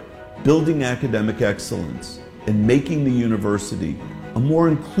work building academic excellence and making the university a more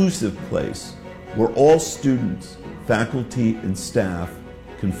inclusive place where all students, faculty, and staff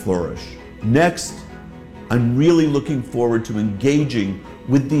can flourish. Next, I'm really looking forward to engaging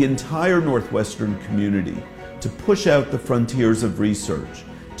with the entire Northwestern community to push out the frontiers of research,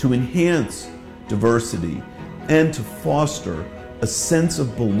 to enhance diversity, and to foster a sense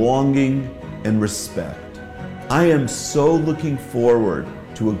of belonging and respect. I am so looking forward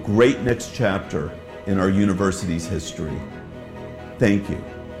to a great next chapter in our university's history. Thank you.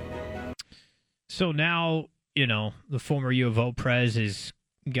 So now, the former U of O pres has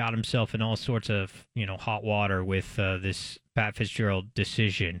got himself in all sorts of, hot water with this Pat Fitzgerald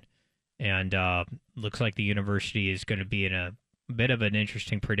decision. And looks like the university is going to be in a bit of an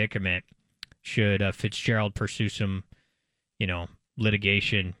interesting predicament should Fitzgerald pursue some,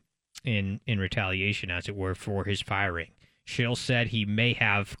 litigation in retaliation, as it were, for his firing. Schill said he may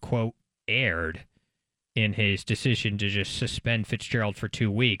have, quote, erred in his decision to just suspend Fitzgerald for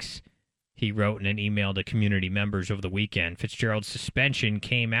 2 weeks. He wrote in an email to community members over the weekend. Fitzgerald's suspension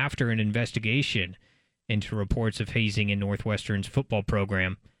came after an investigation into reports of hazing in Northwestern's football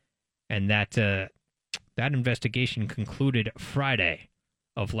program, and that investigation concluded Friday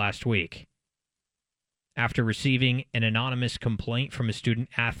of last week. After receiving an anonymous complaint from a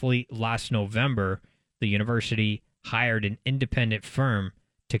student-athlete last November, the university hired an independent firm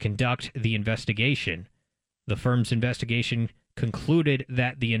to conduct the investigation. The firm's investigation concluded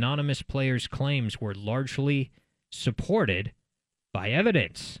that the anonymous player's claims were largely supported by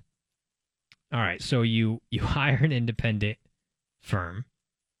evidence. All right, so you hire an independent firm,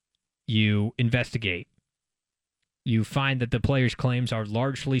 you investigate, you find that the player's claims are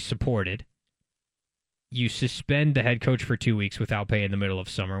largely supported, you suspend the head coach for 2 weeks without pay in the middle of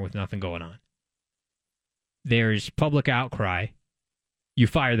summer with nothing going on. There's public outcry, you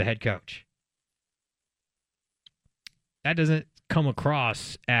fire the head coach. That doesn't come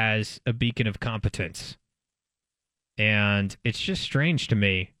across as a beacon of competence. And it's just strange to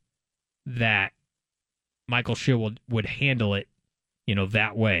me that Michael Schill would handle it,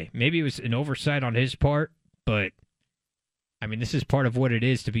 that way. Maybe it was an oversight on his part, but this is part of what it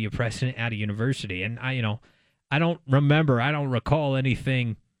is to be a president at a university. And I don't recall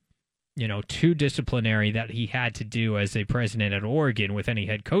anything, too disciplinary that he had to do as a president at Oregon with any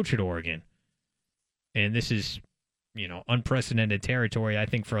head coach at Oregon. And this is, unprecedented territory, I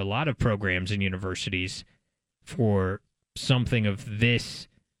think, for a lot of programs and universities for something of this,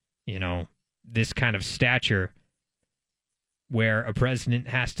 this kind of stature where a president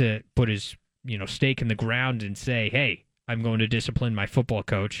has to put his, stake in the ground and say, hey, I'm going to discipline my football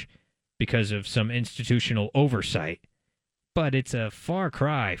coach because of some institutional oversight. But it's a far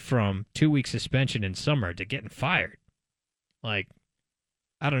cry from 2-week suspension in summer to getting fired. Like,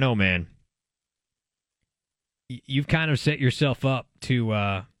 I don't know, man. You've kind of set yourself up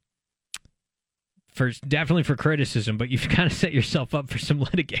to, definitely for criticism, but you've kind of set yourself up for some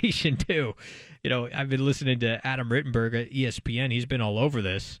litigation too. I've been listening to Adam Rittenberg at ESPN. He's been all over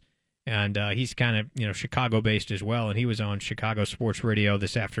this, and he's kind of, Chicago-based as well, and he was on Chicago Sports Radio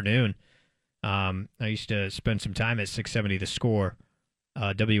this afternoon. I used to spend some time at 670 The Score,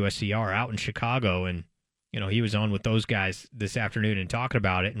 WSCR, out in Chicago, and, he was on with those guys this afternoon and talking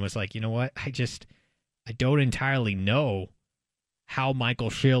about it and was like, you know what, I don't entirely know how Michael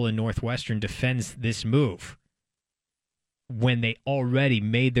Schill and Northwestern defends this move when they already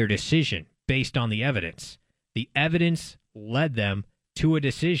made their decision based on the evidence. The evidence led them to a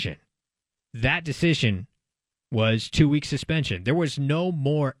decision. That decision was 2-week suspension. There was no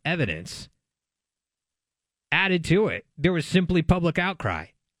more evidence added to it. There was simply public outcry.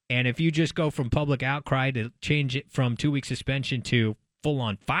 And if you just go from public outcry to change it from 2-week suspension to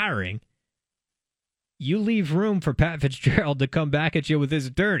full-on firing, you leave room for Pat Fitzgerald to come back at you with his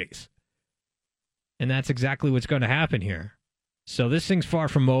attorneys. And that's exactly what's going to happen here. So this thing's far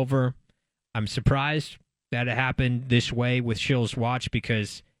from over. I'm surprised that it happened this way with Schill's watch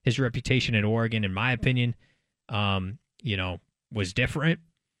because his reputation at Oregon, in my opinion, was different.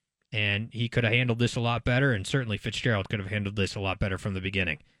 And he could have handled this a lot better, and certainly Fitzgerald could have handled this a lot better from the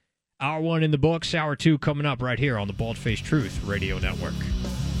beginning. Hour 1 in the books, Hour 2 coming up right here on the Bald-Faced Truth Radio Network.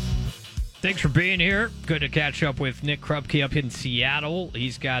 Thanks for being here. Good to catch up with Nick Krupke up in Seattle.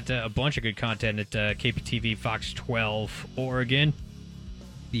 He's got a bunch of good content at KPTV Fox 12 Oregon.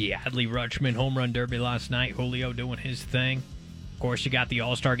 The Adley Rutschman Home Run Derby last night. Julio doing his thing. Of course, you got the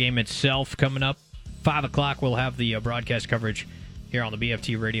All-Star Game itself coming up. 5 o'clock, we'll have the broadcast coverage here on the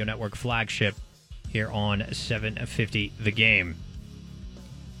BFT Radio Network flagship here on 750 The Game.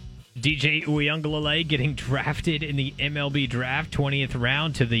 DJ Uyunglele getting drafted in the MLB draft, 20th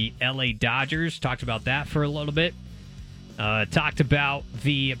round to the LA Dodgers. Talked about that for a little bit. Talked about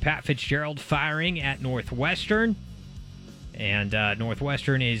the Pat Fitzgerald firing at Northwestern. And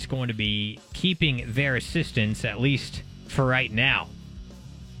Northwestern is going to be keeping their assistants, at least for right now.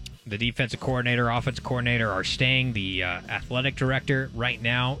 The defensive coordinator, offensive coordinator are staying. The athletic director right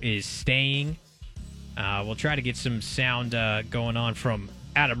now is staying. We'll try to get some sound going on from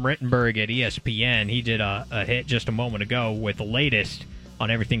Adam Rittenberg at ESPN. He did a hit just a moment ago with the latest on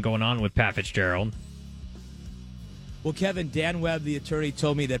everything going on with Pat Fitzgerald. Well, Kevin, Dan Webb, the attorney,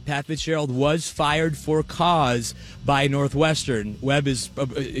 told me that Pat Fitzgerald was fired for cause by Northwestern. Webb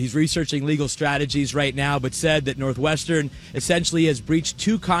he's researching legal strategies right now, but said that Northwestern essentially has breached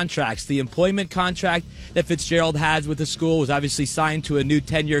 2 contracts. The employment contract that Fitzgerald has with the school was obviously signed to a new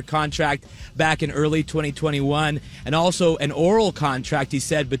 10-year contract back in early 2021, and also an oral contract, he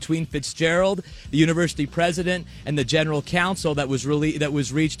said, between Fitzgerald, the university president, and the general counsel that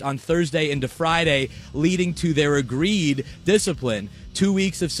was reached on Thursday into Friday, leading to their agreed discipline. 2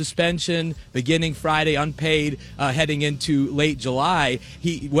 weeks of suspension beginning Friday, unpaid, heading into late July.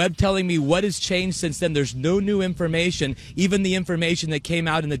 Webb telling me what has changed since then. There's no new information. Even the information that came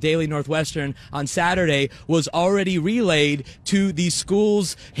out in the Daily Northwestern on Saturday was already relayed to the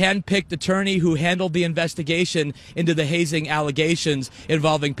school's hand-picked attorney who handled the investigation into the hazing allegations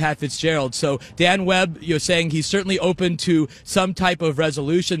involving Pat Fitzgerald. So Dan Webb, you're saying he's certainly open to some type of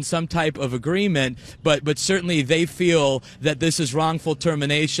resolution, some type of agreement, but certainly they feel that this is wrongful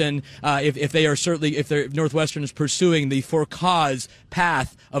termination if Northwestern is pursuing the for cause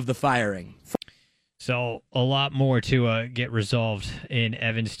path of the firing. So a lot more to get resolved in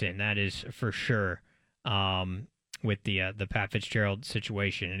Evanston, that is for sure, with the Pat Fitzgerald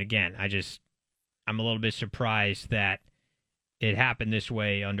situation. And again, I'm a little bit surprised that it happened this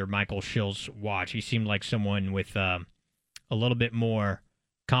way under Michael Schill's watch. He seemed like someone with a little bit more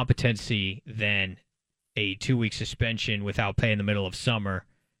competency than a 2-week suspension without pay in the middle of summer.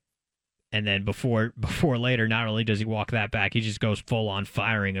 And then before later, not only does he walk that back, he just goes full on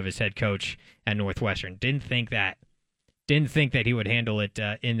firing of his head coach at Northwestern. Didn't think that he would handle it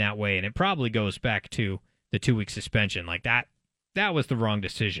in that way. And it probably goes back to the 2-week suspension. Like that was the wrong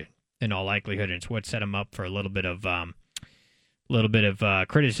decision in all likelihood. And it's what set him up for a little bit of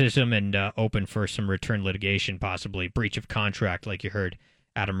criticism and open for some return litigation, possibly breach of contract, like you heard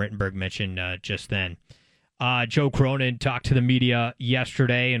Adam Rittenberg mention just then. Joe Cronin talked to the media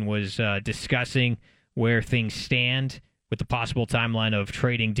yesterday and was discussing where things stand with the possible timeline of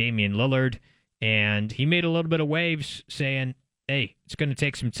trading Damian Lillard. And he made a little bit of waves saying, hey, it's going to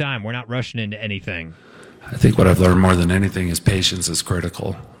take some time. We're not rushing into anything. I think what I've learned more than anything is patience is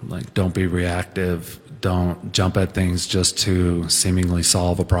critical. Like, don't be reactive. Don't jump at things just to seemingly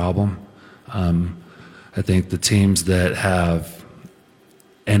solve a problem. I think the teams that have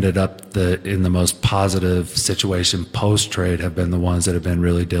ended up in the most positive situation post-trade have been the ones that have been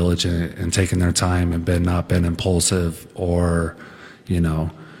really diligent and taken their time and not been impulsive, or,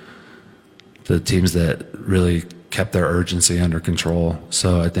 the teams that really kept their urgency under control.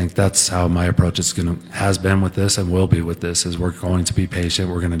 So I think that's how my approach has been with this and will be with this, is we're going to be patient.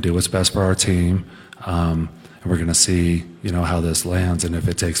 We're going to do what's best for our team. And we're going to see, how this lands. And if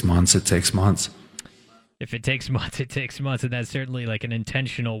it takes months, it takes months. If it takes months, it takes months, and that's certainly like an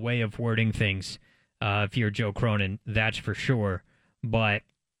intentional way of wording things if you're Joe Cronin, that's for sure. But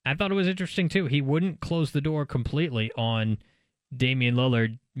I thought it was interesting, too. He wouldn't close the door completely on Damian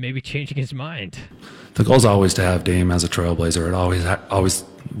Lillard maybe changing his mind. The goal's always to have Dame as a trailblazer. It always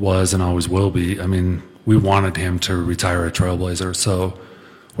was and always will be. I mean, we wanted him to retire a trailblazer, so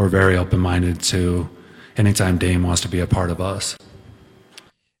we're very open-minded to anytime Dame wants to be a part of us.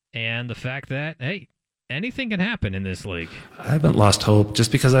 And the fact that, hey, anything can happen in this league. I haven't lost hope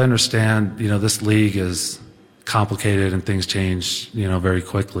just because I understand, this league is complicated and things change, very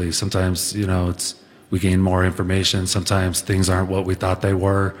quickly. Sometimes, we gain more information. Sometimes things aren't what we thought they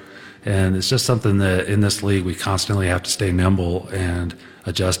were. And it's just something that in this league we constantly have to stay nimble and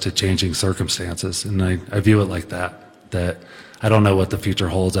adjust to changing circumstances. And I view it like that I don't know what the future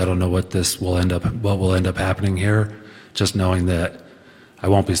holds. I don't know what will end up happening here. Just knowing that I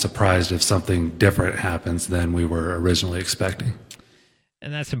won't be surprised if something different happens than we were originally expecting.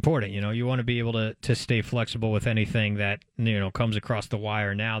 And that's important. You want to be able to stay flexible with anything that, comes across the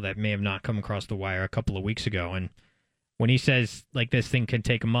wire now that may have not come across the wire a couple of weeks ago. And when he says, this thing can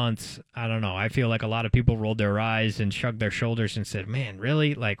take months, I don't know. I feel like a lot of people rolled their eyes and shrugged their shoulders and said, man,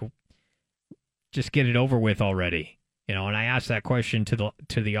 really? Just get it over with already. And I asked that question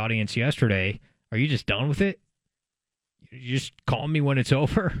to the audience yesterday. Are you just done with it? You just call me when it's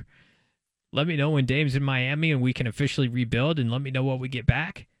over? Let me know when Dame's in Miami and we can officially rebuild, and let me know what we get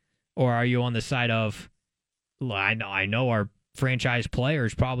back? Or are you on the side of, I know our franchise player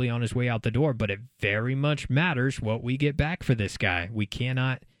is probably on his way out the door, but it very much matters what we get back for this guy. We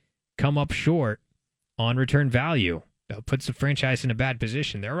cannot come up short on return value. That puts the franchise in a bad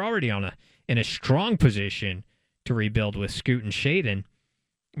position. They're already in a strong position to rebuild with Scoot and Shaden,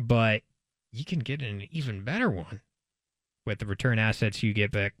 but you can get an even better one with the return assets you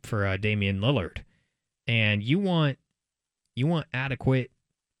get back for Damian Lillard. And you want adequate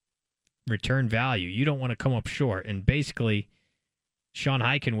return value. You don't want to come up short. And basically, Sean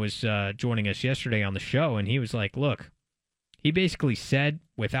Highkin was joining us yesterday on the show, and he was like, look, he basically said,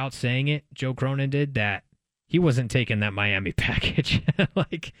 without saying it, Joe Cronin did, that he wasn't taking that Miami package.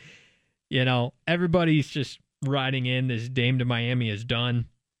 Everybody's just riding in. This Dame to Miami is done.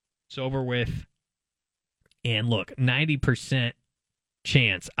 It's over with. And look, 90%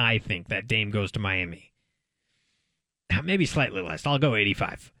 chance, I think, that Dame goes to Miami. Maybe slightly less. I'll go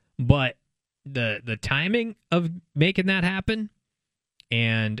 85. But the timing of making that happen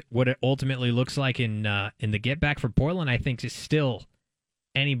and what it ultimately looks like in the get back for Portland, I think is still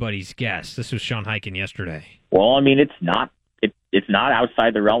anybody's guess. This was Sean Highkin yesterday. Well, it's not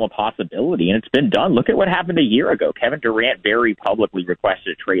outside the realm of possibility, and it's been done. Look at what happened a year ago. Kevin Durant very publicly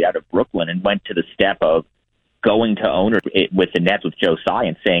requested a trade out of Brooklyn and went to the step of going to owners with the Nets with Joe Tsai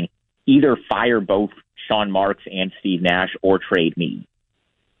and saying, either fire both Sean Marks and Steve Nash or trade me.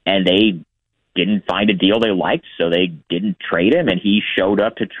 And they didn't find a deal they liked, so they didn't trade him, and he showed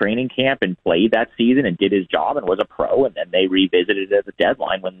up to training camp and played that season and did his job and was a pro, and then they revisited it at the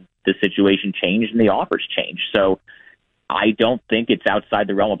deadline when the situation changed and the offers changed. So I don't think it's outside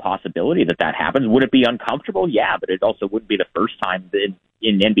the realm of possibility that happens. Would it be uncomfortable? Yeah, but it also wouldn't be the first time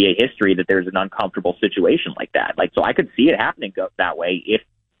in NBA history that there's an uncomfortable situation like that. So I could see it happening that way if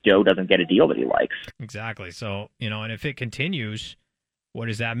Joe doesn't get a deal that he likes. Exactly. So, and if it continues, what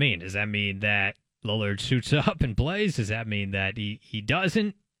does that mean? Does that mean that Lillard suits up and plays? Does that mean that he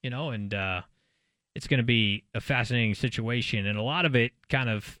doesn't? And it's going to be a fascinating situation. And a lot of it kind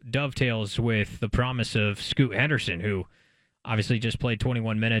of dovetails with the promise of Scoot Henderson, who obviously just played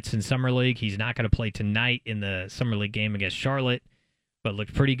 21 minutes in Summer League. He's not going to play tonight in the Summer League game against Charlotte, but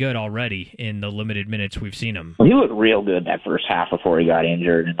looked pretty good already in the limited minutes we've seen him. He looked real good that first half before he got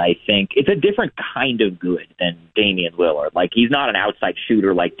injured, and I think it's a different kind of good than Damian Lillard. He's not an outside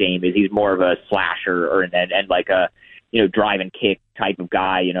shooter like Dame is. He's more of a slasher and like a drive and kick type of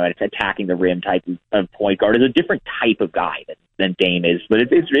guy, attacking the rim type of point guard. Is a different type of guy than Dame is, but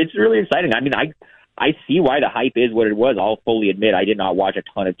it's really exciting. I mean, I see why the hype is what it was. I'll fully admit I did not watch a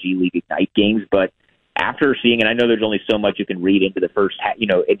ton of G League Ignite games, but after seeing, and I know there's only so much you can read into the first,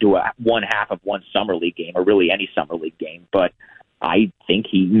 into one half of one Summer League game, or really any Summer League game, but I think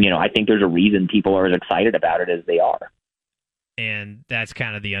I think there's a reason people are as excited about it as they are. And that's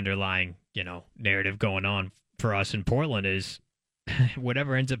kind of the underlying, narrative going on for us in Portland is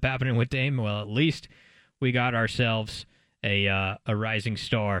whatever ends up happening with Dame, well, at least we got ourselves a rising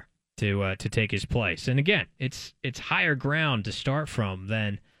star to take his place. And again, it's higher ground to start from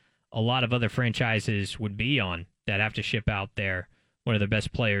than a lot of other franchises would be on that have to ship out one of the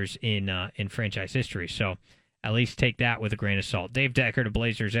best players in franchise history. So at least take that with a grain of salt. Dave Deckard of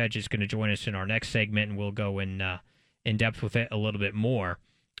Blazers Edge is going to join us in our next segment, and we'll go in depth with it a little bit more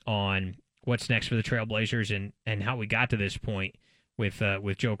on what's next for the Trailblazers and how we got to this point with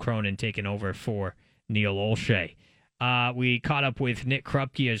Joe Cronin taking over for Neil Olshey. We caught up with Nick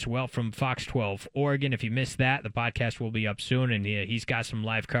Krupke as well from Fox 12 Oregon. If you missed that, the podcast will be up soon, and he's got some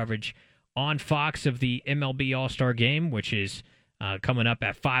live coverage on Fox of the MLB All-Star Game, which is coming up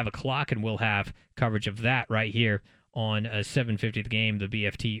at 5 o'clock, and we'll have coverage of that right here on 750 The Game, the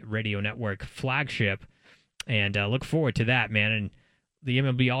BFT Radio Network flagship. And look forward to that, man. And the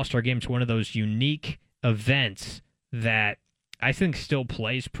MLB All-Star Game is one of those unique events that I think still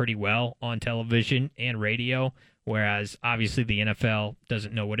plays pretty well on television and radio, whereas obviously the NFL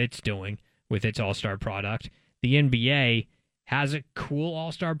doesn't know what it's doing with its All-Star product. The NBA has a cool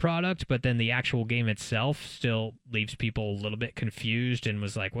All-Star product, but then the actual game itself still leaves people a little bit confused and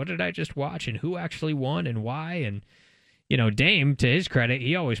was like, what did I just watch, and who actually won and why? And Dame, to his credit,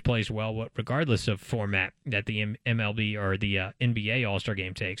 he always plays well regardless of format that the MLB or the NBA All-Star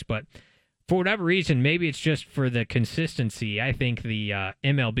Game takes. But for whatever reason, maybe it's just for the consistency, I think the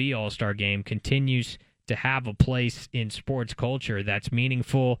MLB All-Star Game continues to have a place in sports culture that's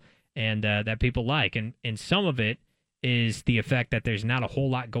meaningful and that people like. And some of it is the effect that there's not a whole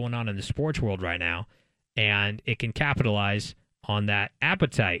lot going on in the sports world right now, and it can capitalize on that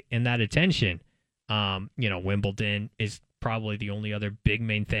appetite and that attention. Wimbledon is probably the only other big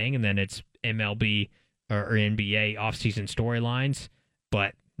main thing, and then it's MLB or NBA offseason storylines.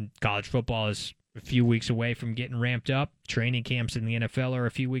 But college football is a few weeks away from getting ramped up. Training camps in the NFL are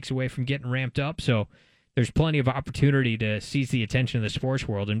a few weeks away from getting ramped up. So there's plenty of opportunity to seize the attention of the sports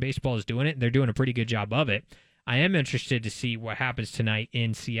world, and baseball is doing it, and they're doing a pretty good job of it. I am interested to see what happens tonight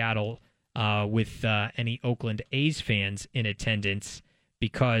in Seattle with any Oakland A's fans in attendance,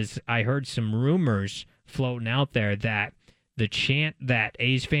 because I heard some rumors floating out there that the chant that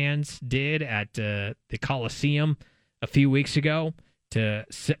A's fans did at the Coliseum a few weeks ago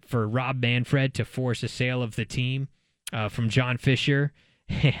for Rob Manfred to force a sale of the team from John Fisher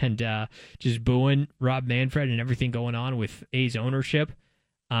and just booing Rob Manfred and everything going on with A's ownership.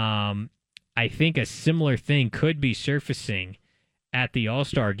 I think a similar thing could be surfacing at the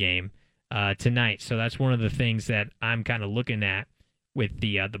All-Star Game tonight. So that's one of the things that I'm kind of looking at with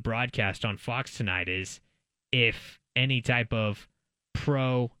the broadcast on Fox tonight, is if any type of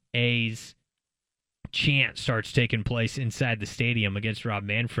pro-A's chant starts taking place inside the stadium against Rob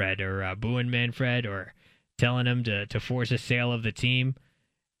Manfred, or booing Manfred, or telling him to force a sale of the team,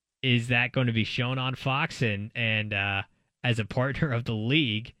 is that going to be shown on Fox? And as a partner of the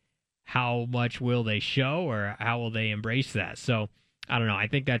league, how much will they show, or how will they embrace that? So I don't know. I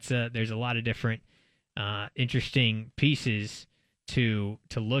think that's there's a lot of different interesting pieces to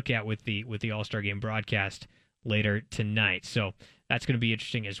look at with the All-Star Game broadcast later tonight. So that's going to be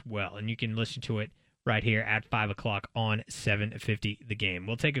interesting as well. And you can listen to it right here at 5 o'clock on 750 The Game.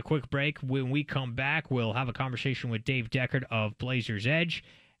 We'll take a quick break. When we come back, we'll have a conversation with Dave Deckard of Blazers Edge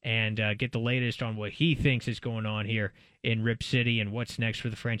and get the latest on what he thinks is going on here in Rip City and what's next for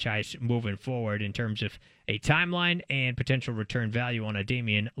the franchise moving forward in terms of a timeline and potential return value on a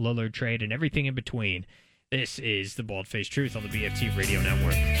Damian Lillard trade and everything in between. This is the Bald-Faced Truth on the BFT Radio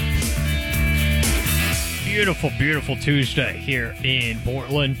Network. Beautiful, beautiful Tuesday here in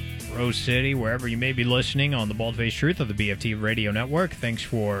Portland, Rose City, wherever you may be listening on the Bald-Faced Truth of the BFT Radio Network. Thanks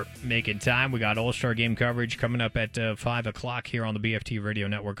for making time. We got All-Star Game coverage coming up at 5 o'clock here on the BFT Radio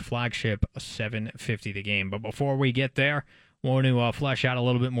Network flagship, 750 The Game. But before we get there, I want to flesh out a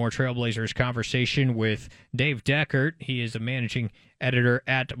little bit more Trailblazers conversation with Dave Deckard. He is a managing editor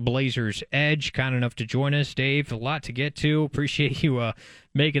at Blazers Edge. Kind enough to join us. Dave, a lot to get to. Appreciate you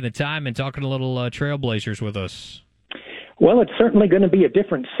making the time and talking a little Trailblazers with us. Well, it's certainly going to be a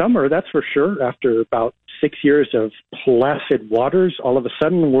different summer, that's for sure. After about 6 years of placid waters, all of a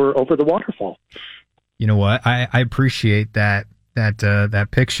sudden we're over the waterfall. You know what? I appreciate that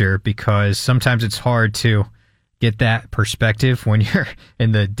picture, because sometimes it's hard to get that perspective when you're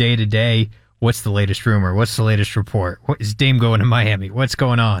in the day-to-day. What's the latest rumor? What's the latest report? What is Dame going to Miami? What's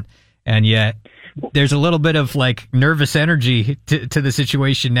going on? And yet there's a little bit of nervous energy to the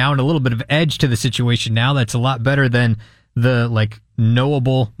situation now, and a little bit of edge to the situation now that's a lot better than the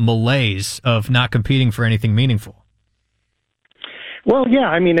knowable malaise of not competing for anything meaningful. Well, yeah,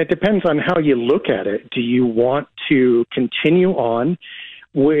 I mean, it depends on how you look at it. Do you want to continue on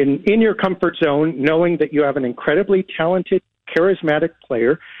when in your comfort zone, knowing that you have an incredibly talented, charismatic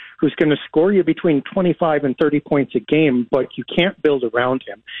player who's going to score you between 25 and 30 points a game, but you can't build around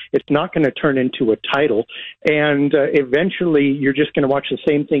him? It's not going to turn into a title, and eventually you're just going to watch the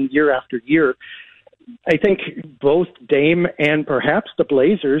same thing year after year. I think both Dame and perhaps the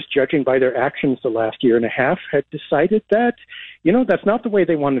Blazers, judging by their actions the last year and a half, had decided that, that's not the way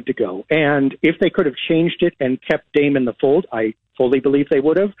they wanted to go. And if they could have changed it and kept Dame in the fold, I fully believe they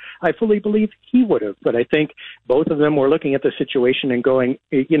would have. I fully believe he would have. But I think both of them were looking at the situation and going,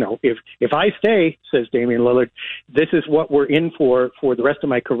 if I stay, says Damian Lillard, this is what we're in for the rest of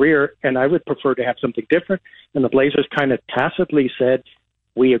my career, and I would prefer to have something different. And the Blazers kind of tacitly said,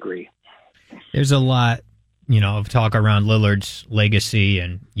 we agree. There's a lot, of talk around Lillard's legacy,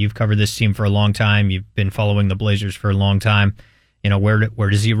 and you've covered this team for a long time. You've been following the Blazers for a long time. Where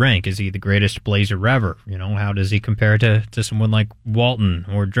does he rank? Is he the greatest Blazer ever? How does he compare to someone like Walton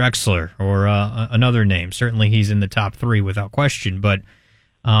or Drexler or another name? Certainly he's in the top 3 without question, but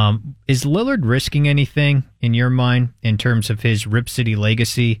is Lillard risking anything in your mind in terms of his Rip City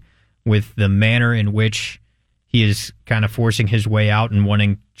legacy with the manner in which he is kind of forcing his way out and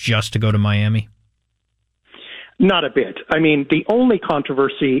wanting just to go to Miami? Not a bit. I mean, the only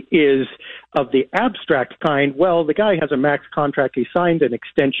controversy is of the abstract kind. Well, the guy has a max contract. He signed an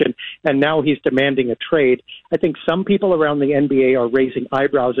extension, and now he's demanding a trade. I think some people around the NBA are raising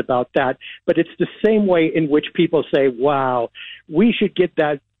eyebrows about that, but it's the same way in which people say, wow, we should get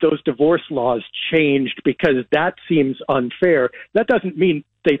those divorce laws changed because that seems unfair. That doesn't mean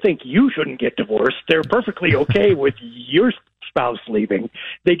they think you shouldn't get divorced. They're perfectly okay with your spouse leaving.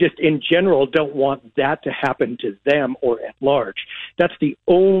 They just, in general, don't want that to happen to them or at large. That's the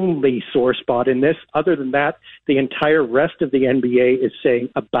only sore spot in this. Other than that, the entire rest of the NBA is saying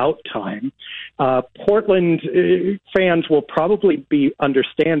about time. Portland fans will probably be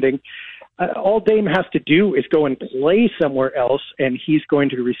understanding. All Dame has to do is go and play somewhere else, and he's going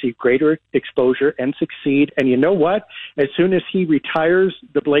to receive greater exposure and succeed. And you know what? As soon as he retires,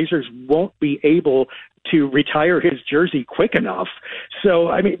 the Blazers won't be able to retire his jersey quick enough. So,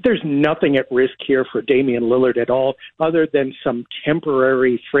 I mean, there's nothing at risk here for Damian Lillard at all, other than some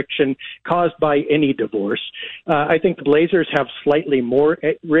temporary friction caused by any divorce. I think the Blazers have slightly more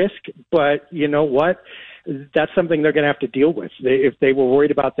at risk, but you know what? That's something they're going to have to deal with. If they were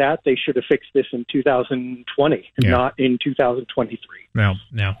worried about that, they should have fixed this in 2020, not in 2023. Well,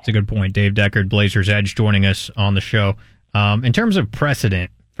 it's a good point. Dave Deckard, Blazers Edge, joining us on the show. In terms of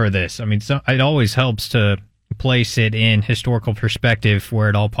precedent for this, I mean, it always helps to place it in historical perspective where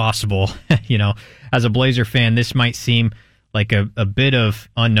at all possible. As a Blazer fan, this might seem like a bit of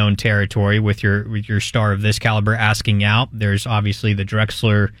unknown territory with your star of this caliber asking out. There's obviously the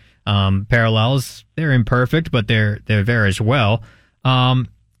Drexler parallels. They're imperfect, but they're there as well.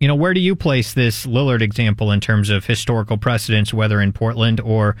 Where do you place this Lillard example in terms of historical precedents, whether in Portland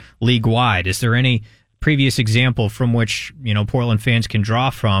or league-wide? Is there any previous example from which, Portland fans can draw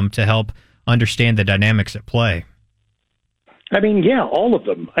from to help understand the dynamics at play? I mean, yeah, all of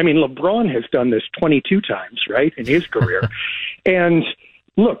them. I mean, LeBron has done this 22 times, right, in his career. And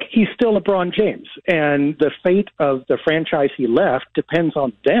look, he's still LeBron James, and the fate of the franchise he left depends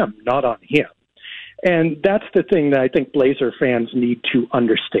on them, not on him. And that's the thing that I think Blazer fans need to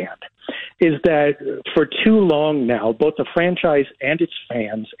understand, is that for too long now, both the franchise and its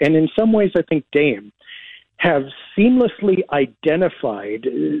fans, and in some ways I think Dame, have seamlessly identified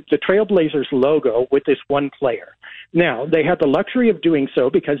the Trailblazers logo with this one player. Now, they had the luxury of doing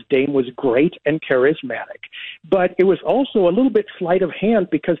so because Dame was great and charismatic, but it was also a little bit sleight of hand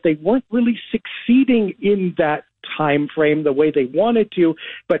because they weren't really succeeding in that time frame the way they wanted to,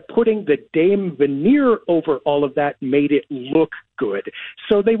 but putting the Dame veneer over all of that made it look good.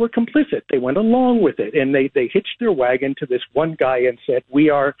 So they were complicit. They went along with it, and they hitched their wagon to this one guy and said,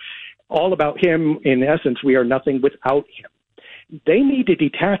 we are all about him. In essence, we are nothing without him. They need to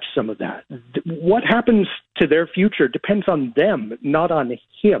detach some of that. What happens to their future depends on them, not on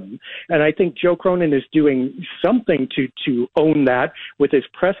him. And I think Joe Cronin is doing something to own that with his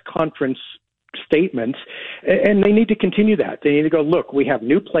press conference statements, and they need to continue that. They need to go, look, we have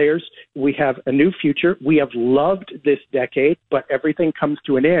new players, we have a new future, we have loved this decade, but everything comes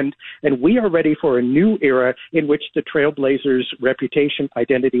to an end, and we are ready for a new era in which the Trailblazers' reputation,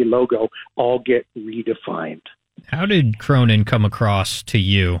 identity, logo all get redefined. How did Cronin come across to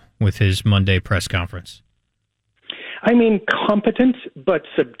you with his Monday press conference? I mean, competent, but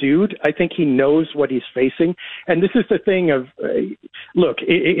subdued. I think he knows what he's facing. And this is the thing of, look,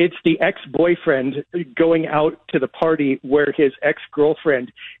 it's the ex-boyfriend going out to the party where his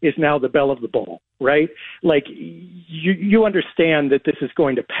ex-girlfriend is now the belle of the ball, right? Like, you understand that this is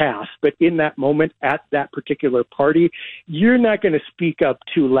going to pass, but in that moment, at that particular party, you're not going to speak up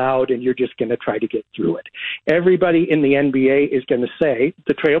too loud, and you're just going to try to get through it. Everybody in the NBA is going to say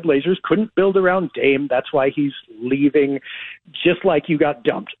the Trailblazers couldn't build around Dame. That's why he's leaving, just like you got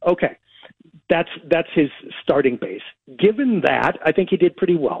dumped. Okay. That's his starting base. Given that, I think he did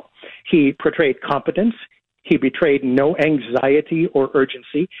pretty well. He portrayed competence. He betrayed no anxiety or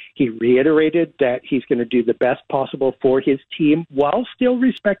urgency. He reiterated that he's going to do the best possible for his team while still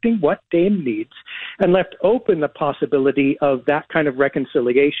respecting what Dame needs, and left open the possibility of that kind of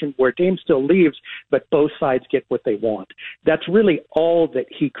reconciliation where Dame still leaves, but both sides get what they want. That's really all that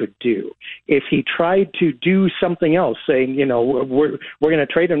he could do. If he tried to do something else, saying, we're going to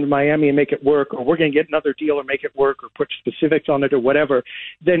trade him to Miami and make it work, or we're going to get another deal or make it work, or put specifics on it or whatever,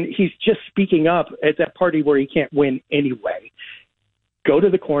 then he's just speaking up at that party where he can't win anyway. Go to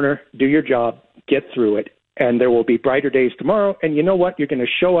the corner, do your job, get through it, and there will be brighter days tomorrow. And you know what? You're going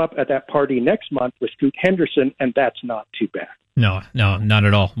to show up at that party next month with Scoot Henderson, and that's not too bad. No, not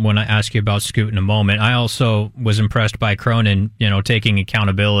at all. When I ask you about Scoot in a moment, I also was impressed by Cronin, taking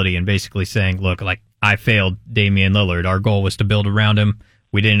accountability and basically saying, look, I failed Damian Lillard. Our goal was to build around him.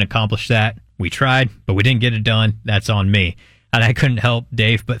 We didn't accomplish that. We tried, but we didn't get it done. That's on me. And I couldn't help,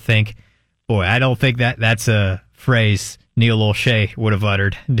 Dave, but think, boy, I don't think that's a phrase Neil O'Shea would have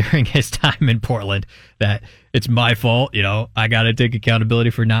uttered during his time in Portland, that it's my fault. I got to take accountability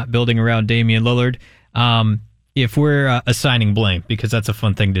for not building around Damian Lillard. If we're assigning blame, because that's a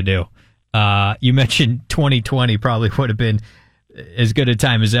fun thing to do, you mentioned 2020 probably would have been as good a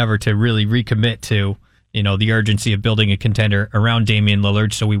time as ever to really recommit to, the urgency of building a contender around Damian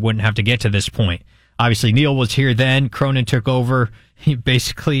Lillard so we wouldn't have to get to this point. Obviously, Neil was here then. Cronin took over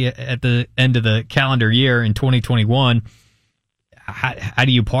basically at the end of the calendar year in 2021. How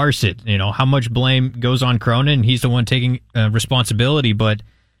do you parse it? How much blame goes on Cronin? He's the one taking responsibility, but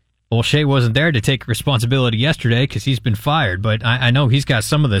O'Shea wasn't there to take responsibility yesterday because he's been fired. But I know he's got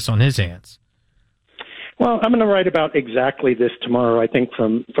some of this on his hands. Well, I'm going to write about exactly this tomorrow, I think,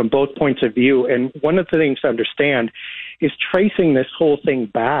 from both points of view. And one of the things to understand is tracing this whole thing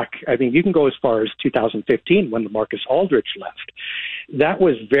back. I mean, you can go as far as 2015 when LaMarcus Aldridge left. That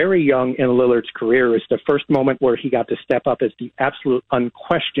was very young in Lillard's career. It's the first moment where he got to step up as the absolute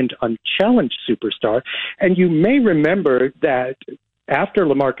unquestioned, unchallenged superstar. And you may remember that after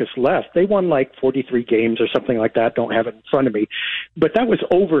LaMarcus left, they won like 43 games or something like that. Don't have it in front of me. But that was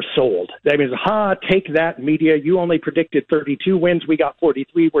oversold. That means, take that, media. You only predicted 32 wins. We got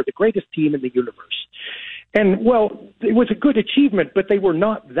 43. We're the greatest team in the universe. And, well, it was a good achievement, but they were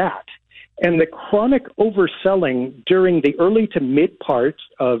not that. And the chronic overselling during the early to mid parts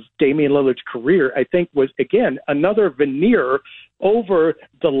of Damian Lillard's career, I think, was, again, another veneer over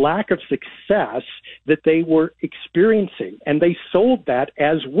the lack of success that they were experiencing. And they sold that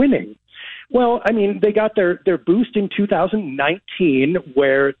as winning. Well, I mean, they got their boost in 2019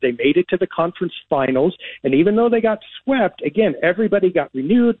 where they made it to the conference finals. And even though they got swept, again, everybody got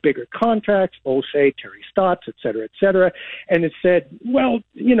renewed, bigger contracts, O'Shea, Terry Stotts, et cetera, et cetera. And it said, well,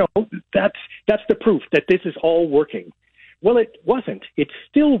 that's the proof that this is all working. Well, it wasn't. It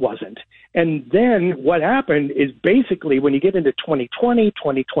still wasn't. And then what happened is basically when you get into 2020,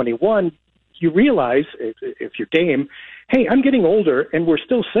 2021, you realize, if you're Dame, hey, I'm getting older and we're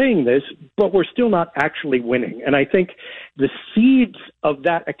still saying this, but we're still not actually winning. And I think the seeds of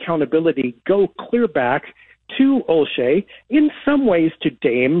that accountability go clear back to O'Shea, in some ways to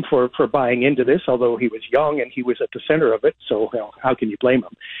Dame for buying into this, although he was young and he was at the center of it, so how can you blame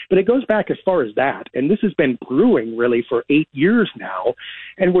him? But it goes back as far as that, and this has been brewing really for 8 years now,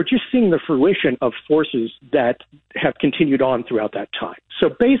 and we're just seeing the fruition of forces that have continued on throughout that time. So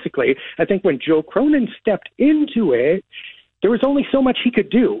basically, I think when Joe Cronin stepped into it, there was only so much he could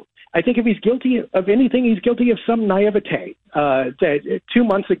do. I think if he's guilty of anything, he's guilty of some naivete. That 2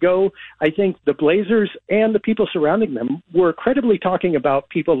 months ago, I think the Blazers and the people surrounding them were credibly talking about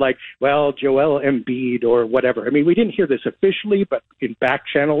people like, well, Joel Embiid or whatever. I mean, we didn't hear this officially, but in back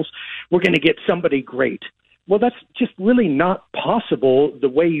channels, we're going to get somebody great. Well, that's just really not possible the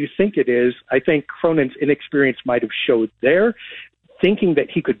way you think it is. I think Cronin's inexperience might have showed there, thinking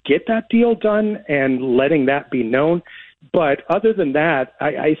that he could get that deal done and letting that be known. But other than that,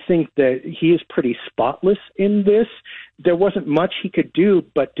 I think that he is pretty spotless in this. There wasn't much he could do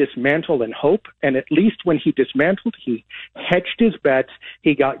but dismantle and hope. And at least when he dismantled, he hedged his bets.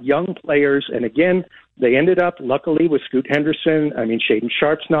 He got young players. And again, they ended up, luckily, with Scoot Henderson. I mean, Shaedon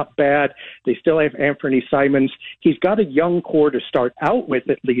Sharp's not bad. They still have Anthony Simons. He's got a young core to start out with,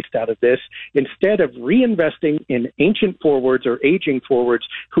 at least out of this, instead of reinvesting in ancient forwards or aging forwards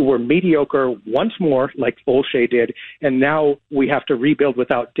who were mediocre once more, like O'Shea did. And now we have to rebuild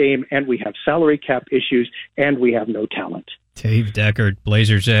without Dame, and we have salary cap issues, and we have no talent. Dave Deckard,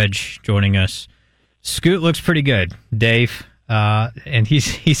 Blazers Edge, joining us. Scoot looks pretty good, Dave, and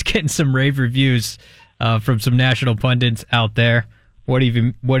he's getting some rave reviews from some national pundits out there. What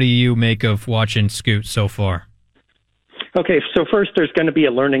do you make of watching Scoot so far? Okay, so first there's going to be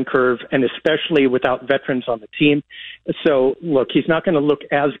a learning curve, and especially without veterans on the team. So, look, he's not going to look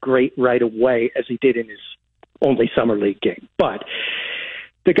as great right away as he did in his only summer league game. But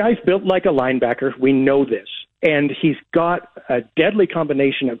the guy's built like a linebacker. We know this. And he's got a deadly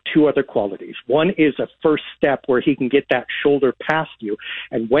combination of two other qualities. One is a first step where he can get that shoulder past you.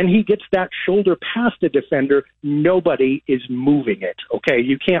 And when he gets that shoulder past a defender, nobody is moving it. Okay,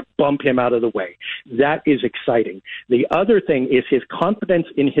 you can't bump him out of the way. That is exciting. The other thing is his confidence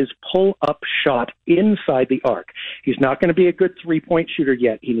in his pull-up shot inside the arc. He's not going to be a good three-point shooter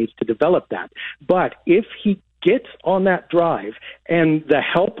yet. He needs to develop that. But if he gets on that drive and the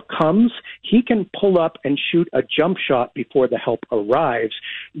help comes, he can pull up and shoot a jump shot before the help arrives,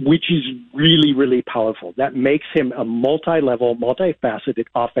 which is really, really powerful. That makes him a multi-level, multifaceted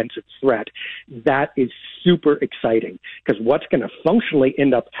offensive threat. That is super exciting because what's going to functionally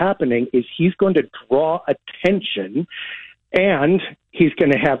end up happening is he's going to draw attention and he's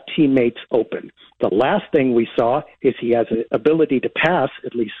going to have teammates open. The last thing we saw is he has an ability to pass,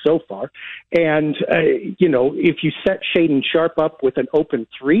 at least so far. And, if you set Shaedon Sharpe up with an open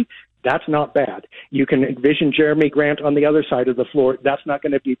three, that's not bad. You can envision Jeremy Grant on the other side of the floor. That's not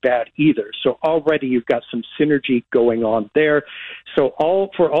going to be bad either. So already you've got some synergy going on there. So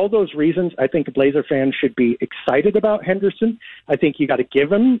for all those reasons, I think Blazer fans should be excited about Henderson. I think you got to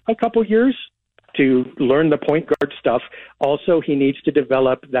give him a couple years to learn the point guard stuff. Also, he needs to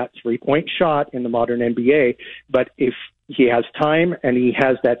develop that three-point shot in the modern NBA. But if he has time and he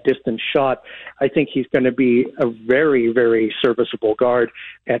has that distance shot, I think he's going to be a very, very serviceable guard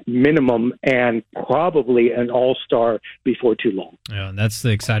at minimum and probably an all-star before too long. Yeah, and that's the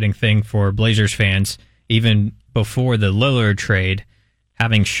exciting thing for Blazers fans. Even before the Lillard trade,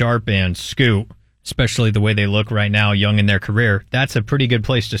 having Sharpe and Scoot, especially the way they look right now, young in their career, that's a pretty good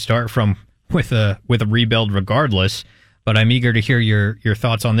place to start from with a rebuild regardless. But I'm eager to hear your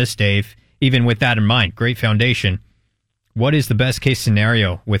thoughts on this, Dave. Even with that in mind, great foundation. What is the best case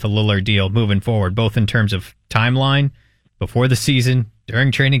scenario with a Lillard deal moving forward, both in terms of timeline, before the season,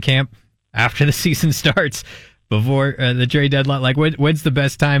 during training camp, after the season starts, before the trade deadline? Like, when's the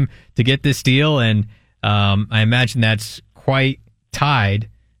best time to get this deal? And I imagine that's quite tied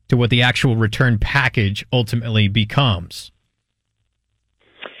to what the actual return package ultimately becomes.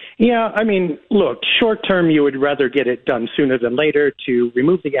 Yeah, I mean, look, short term, you would rather get it done sooner than later to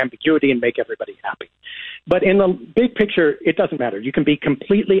remove the ambiguity and make everybody happy. But in the big picture, it doesn't matter. You can be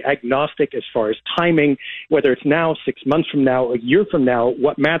completely agnostic as far as timing, whether it's now, 6 months from now, a year from now.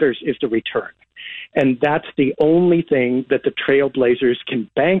 What matters is the return. And that's the only thing that the Trailblazers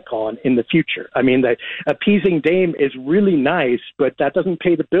can bank on in the future. I mean, the appeasing Dame is really nice, but that doesn't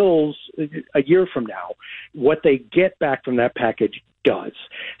pay the bills a year from now. What they get back from that package does.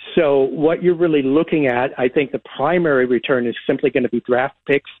 So what you're really looking at, I think the primary return is simply going to be draft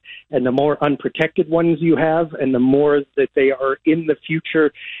picks, and the more unprotected ones you have and the more that they are in the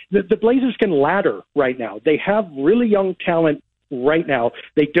future, the Blazers can ladder right now. They have really young talent right now.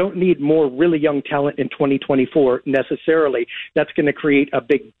 They don't need more really young talent in 2024 necessarily. That's going to create a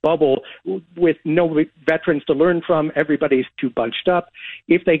big bubble with no veterans to learn from. Everybody's too bunched up.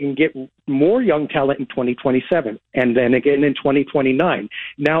 If they can get more young talent in 2027 and then again in 2029,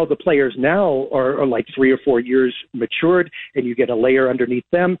 now the players now are like 3 or 4 years matured, and you get a layer underneath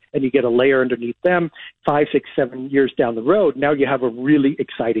them and you get a layer underneath them 5, 6, 7 years down the road. Now you have a really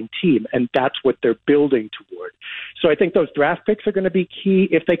exciting team, and that's what they're building toward. So I think those draft picks are going to be key.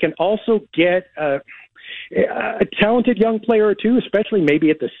 If they can also get a talented young player or two, especially maybe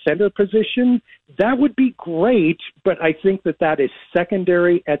at the center position, that would be great. But I think that is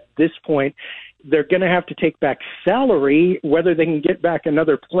secondary at this point. They're going to have to take back salary. Whether they can get back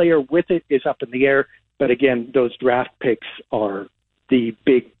another player with it is up in the air. But again, those draft picks are the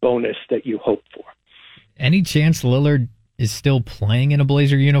big bonus that you hope for. Any chance Lillard is still playing in a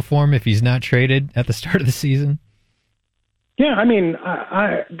Blazer uniform if he's not traded at the start of the season? Yeah, I mean,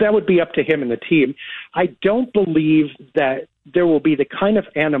 that would be up to him and the team. I don't believe that there will be the kind of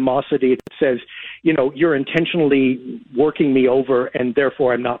animosity that says, you're intentionally working me over and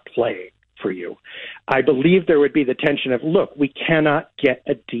therefore I'm not playing for you. I believe there would be the tension of, look, we cannot get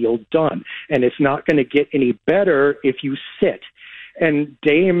a deal done, and it's not going to get any better if you sit. And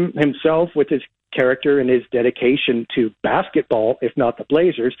Dame himself, with his character and his dedication to basketball, if not the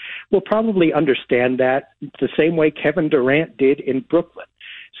Blazers, will probably understand that the same way Kevin Durant did in Brooklyn.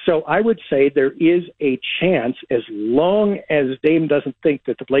 So I would say there is a chance, as long as Dame doesn't think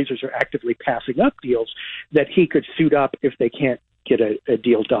that the Blazers are actively passing up deals, that he could suit up if they can't get a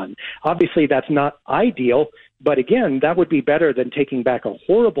deal done. Obviously, that's not ideal, But again, that would be better than taking back a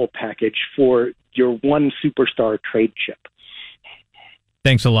horrible package for your one superstar trade chip.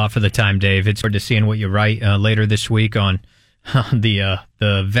 Thanks a lot for the time, Dave. It's hard to seeing what you write later this week on the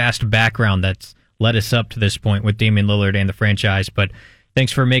vast background that's led us up to this point with Damian Lillard and the franchise. But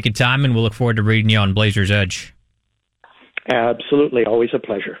thanks for making time, and we'll look forward to reading you on Blazers Edge. Absolutely. Always a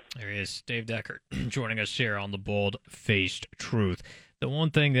pleasure. There he is, Dave Deckard, joining us here on The Bald-Faced Truth. The one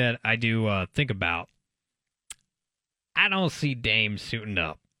thing that I do think about, I don't see Dame suiting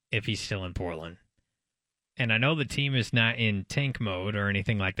up if he's still in Portland. And I know the team is not in tank mode or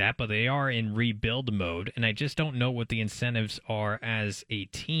anything like that, but they are in rebuild mode, and I just don't know what the incentives are as a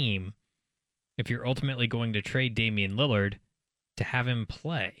team if you're ultimately going to trade Damian Lillard to have him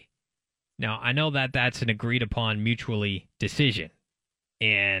play. Now, I know that that's an agreed-upon mutually decision,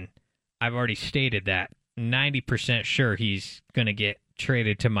 and I've already stated that 90% sure he's going to get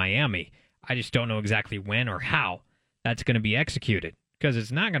traded to Miami. I just don't know exactly when or how that's going to be executed, because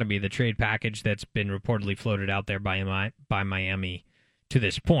it's not going to be the trade package that's been reportedly floated out there by Miami to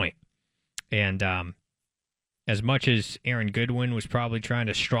this point. And as much as Aaron Goodwin was probably trying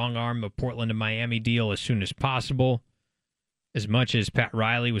to strong-arm a Portland to Miami deal as soon as possible, as much as Pat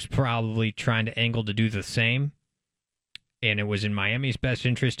Riley was probably trying to angle to do the same, and it was in Miami's best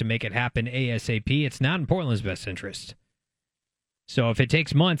interest to make it happen ASAP, it's not in Portland's best interest. So if it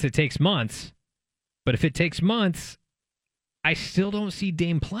takes months, it takes months. But if it takes months, I still don't see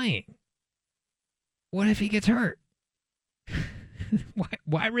Dame playing. What if he gets hurt?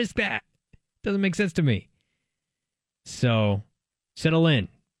 Why risk that? Doesn't make sense to me. So settle in,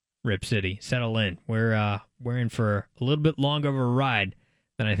 Rip City. Settle in. We're in for a little bit longer of a ride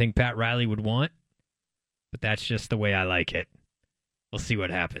than I think Pat Riley would want, but that's just the way I like it. We'll see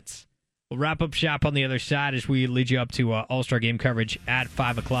what happens. We'll wrap up shop on the other side as we lead you up to All-Star Game coverage at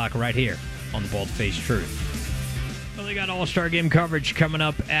 5 o'clock right here on The Bald-Faced Truth. Well, they got All-Star Game coverage coming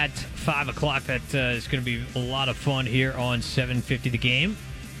up at 5 o'clock. That is going to be a lot of fun here on 750 The Game,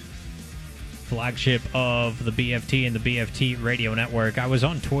 flagship of the BFT and the BFT radio network. I was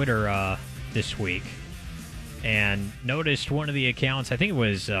on Twitter this week and noticed one of the accounts, I think it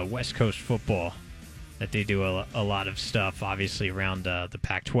was West Coast Football, that they do a lot of stuff, obviously, around the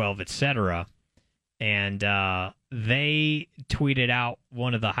Pac-12, etc. And they tweeted out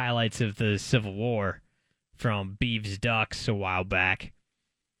one of the highlights of the Civil War from Beavs Ducks a while back.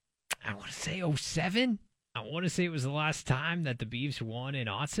 I want to say 07. I want to say it was the last time that the Beavs won in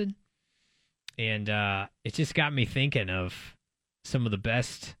Autzen. And it just got me thinking of some of the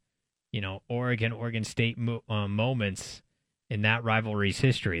best, Oregon State moments in that rivalry's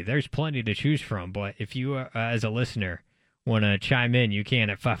history. There's plenty to choose from, but if you, as a listener, want to chime in, you can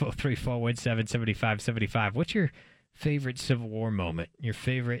at 503-417-7575. What's your favorite Civil War moment? Your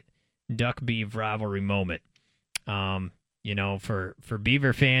favorite Duck-Beav rivalry moment? For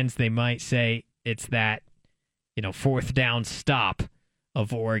Beaver fans, they might say it's that, fourth down stop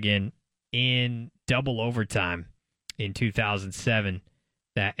of Oregon in double overtime in 2007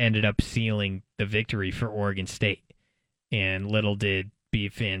 that ended up sealing the victory for Oregon State. And little did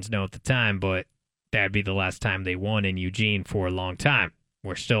Beav fans know at the time, but that'd be the last time they won in Eugene for a long time.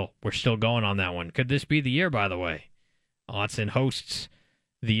 We're still going on that one. Could this be the year, by the way? Autzen hosts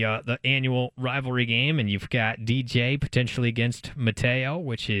the annual rivalry game, and you've got DJ potentially against Mateo,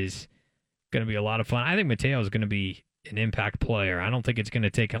 which is going to be a lot of fun. I think Mateo is going to be an impact player. I don't think it's going to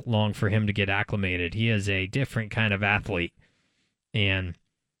take long for him to get acclimated. He is a different kind of athlete. And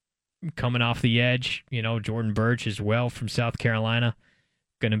coming off the edge, Jordan Birch as well from South Carolina,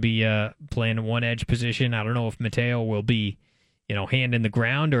 going to be playing one edge position. I don't know if Mateo will be, hand in the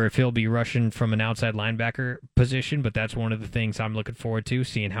ground or if he'll be rushing from an outside linebacker position, but that's one of the things I'm looking forward to,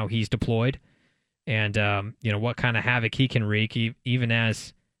 seeing how he's deployed and, what kind of havoc he can wreak even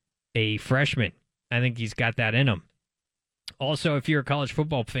as a freshman. I think he's got that in him. Also, if you're a college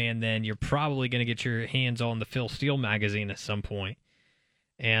football fan, then you're probably going to get your hands on the Phil Steele magazine at some point.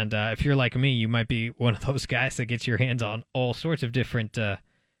 And if you're like me, you might be one of those guys that gets your hands on all sorts of different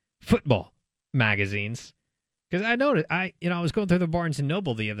football magazines. Because I noticed, I was going through the Barnes &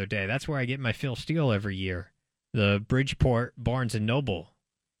 Noble the other day. That's where I get my Phil Steele every year, the Bridgeport Barnes & Noble.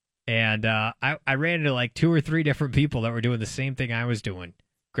 And I ran into like 2 or 3 different people that were doing the same thing I was doing,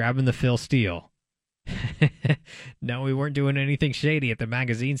 grabbing the Phil Steele. No, we weren't doing anything shady at the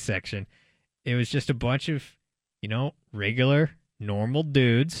magazine section. It was just a bunch of, regular, normal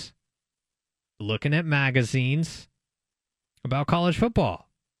dudes looking at magazines about college football,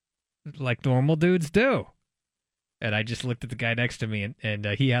 like normal dudes do. And I just looked at the guy next to me, and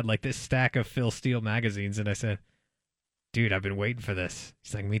he had like this stack of Phil Steele magazines, and I said, dude, I've been waiting for this.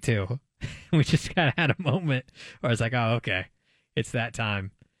 He's like, me too. We just kind of had a moment where I was like, oh, okay, it's that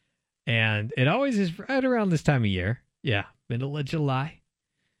time. And it always is right around this time of year. Yeah, middle of July.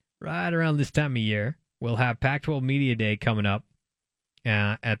 Right around this time of year. We'll have Pac-12 Media Day coming up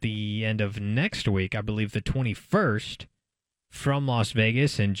at the end of next week, I believe the 21st, from Las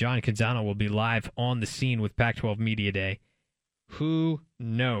Vegas. And John Canzano will be live on the scene with Pac-12 Media Day. Who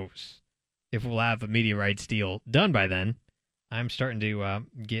knows if we'll have a media rights deal done by then? I'm starting to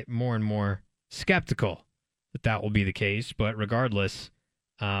get more and more skeptical that will be the case. But regardless,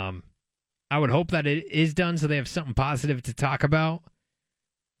 I would hope that it is done so they have something positive to talk about.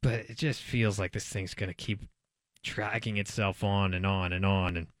 But it just feels like this thing's going to keep dragging itself on and on and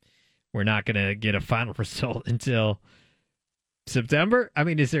on. And we're not going to get a final result until September. I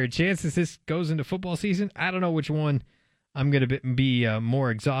mean, is there a chance that this goes into football season? I don't know which one I'm going to be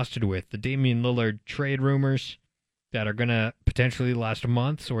more exhausted with. The Damian Lillard trade rumors that are going to potentially last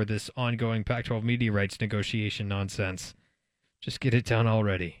months, or this ongoing Pac-12 media rights negotiation nonsense. Just get it done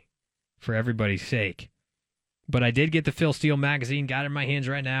already, for everybody's sake. But I did get the Phil Steele magazine, got it in my hands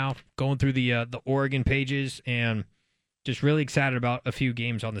right now, going through the Oregon pages, and just really excited about a few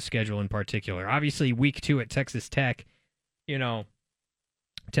games on the schedule in particular. Obviously, week 2 at Texas Tech,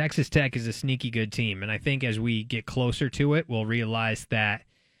 Texas Tech is a sneaky good team, and I think as we get closer to it, we'll realize that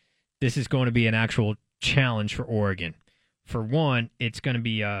this is going to be an actual challenge for Oregon. For one, it's going to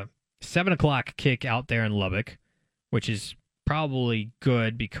be a 7 o'clock kick out there in Lubbock, which is probably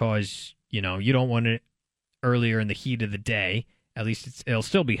good because, you don't want it earlier in the heat of the day. At least it'll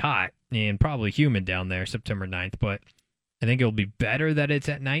still be hot and probably humid down there September 9th, but I think it'll be better that it's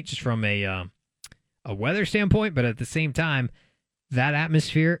at night just from a weather standpoint, but at the same time, that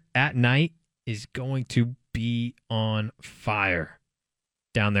atmosphere at night is going to be on fire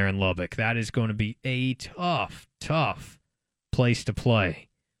down there in Lubbock. That is going to be a tough place to play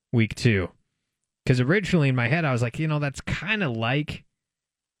week 2. Because originally in my head, I was like, that's kind of like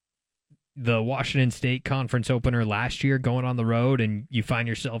the Washington State conference opener last year, going on the road and you find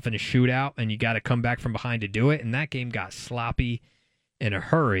yourself in a shootout and you got to come back from behind to do it. And that game got sloppy in a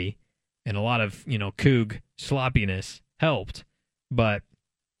hurry, and a lot of, Coug sloppiness helped. But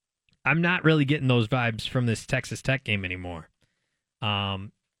I'm not really getting those vibes from this Texas Tech game anymore.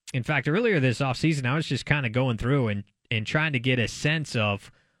 In fact, earlier this offseason, I was just kind of going through and trying to get a sense of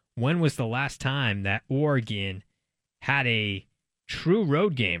when was the last time that Oregon had a true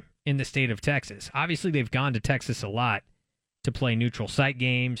road game in the state of Texas. Obviously, they've gone to Texas a lot to play neutral site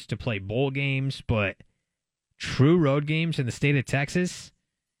games, to play bowl games, but true road games in the state of Texas,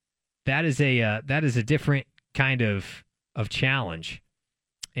 that is a different kind of challenge.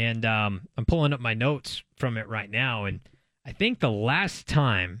 And I'm pulling up my notes from it right now, and I think the last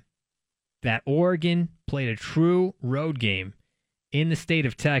time that Oregon played a true road game in the state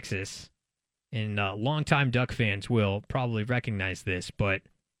of Texas, and longtime Duck fans will probably recognize this, but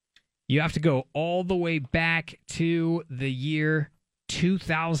you have to go all the way back to the year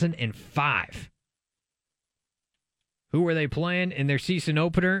 2005. Who were they playing in their season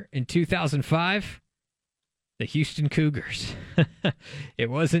opener in 2005? The Houston Cougars. It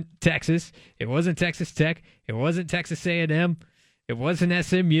wasn't Texas. It wasn't Texas Tech. It wasn't Texas A&M. It wasn't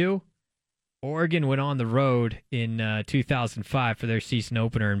SMU. Oregon went on the road in 2005 for their season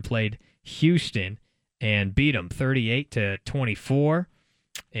opener and played Houston and beat them 38-24.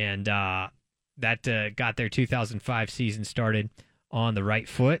 And that got their 2005 season started on the right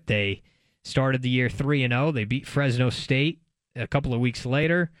foot. They started the year 3-0. They beat Fresno State a couple of weeks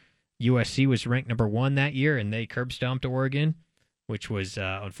later. USC was ranked number 1 that year, and they curb stomped Oregon, which was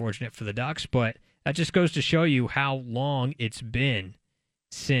unfortunate for the Ducks. But that just goes to show you how long it's been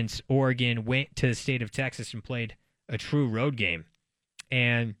since Oregon went to the state of Texas and played a true road game.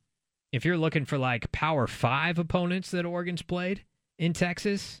 And if you're looking for like Power 5 opponents that Oregon's played in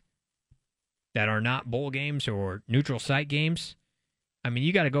Texas that are not bowl games or neutral site games, I mean,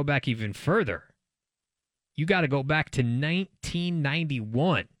 you got to go back even further. You got to go back to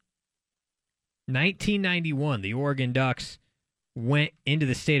 1991. 1991, the Oregon Ducks went into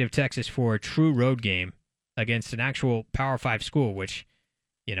the state of Texas for a true road game against an actual Power 5 school, which,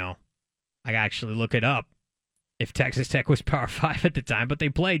 I actually look it up if Texas Tech was Power 5 at the time, but they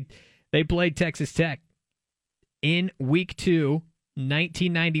played Texas Tech in week 2,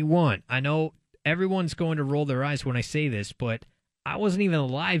 1991. I know everyone's going to roll their eyes when I say this, but I wasn't even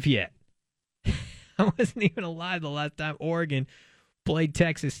alive yet. I wasn't even alive the last time Oregon played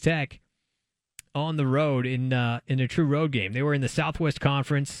Texas Tech on the road in a true road game. They were in the Southwest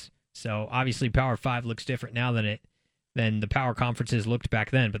Conference, so obviously Power 5 looks different now than the power conferences looked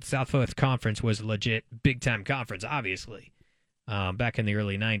back then, but the Southwest Conference was a legit big-time conference, obviously. back in the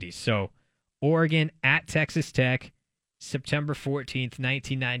early 90s. So Oregon at Texas Tech, September 14th,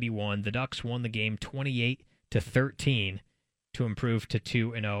 1991. The Ducks won the game 28-13 to improve to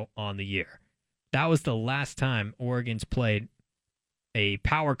 2-0 on the year. That was the last time Oregon's played a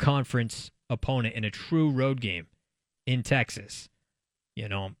power conference opponent in a true road game in Texas. You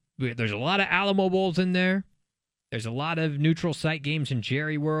know, there's a lot of Alamo Bowls in there. There's a lot of neutral site games in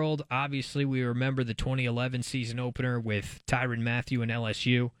Jerry World. Obviously, we remember the 2011 season opener with Tyrann Mathieu and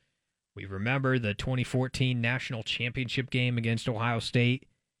LSU. We remember the 2014 national championship game against Ohio State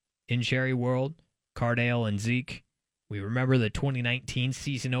in Jerry World, Cardale and Zeke. We remember the 2019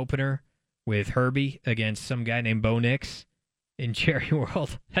 season opener with Herbie against some guy named Bo Nix in Jerry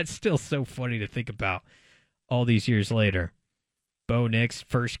World. That's still so funny to think about all these years later. Bo Nix'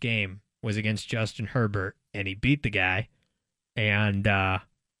 first game was against Justin Herbert, and he beat the guy. And now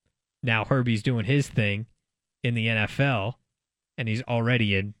Herbie's doing his thing in the NFL, and he's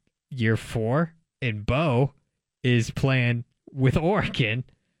already in year 4. And Bo is playing with Oregon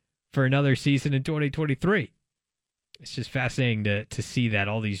for another season in 2023. It's just fascinating to see that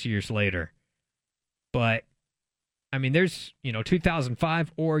all these years later. But, I mean, there's,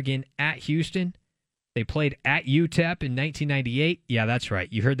 2005, Oregon at Houston. They played at UTEP in 1998. Yeah, that's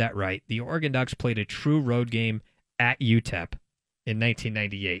right. You heard that right. The Oregon Ducks played a true road game at UTEP in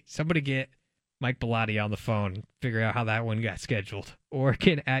 1998. Somebody get Mike Bellotti on the phone, figure out how that one got scheduled.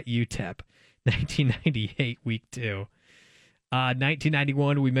 Oregon at UTEP, 1998, week 2.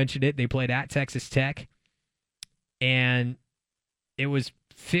 1991, we mentioned it. They played at Texas Tech. And it was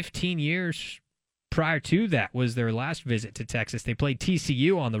 15 years prior to that was their last visit to Texas. They played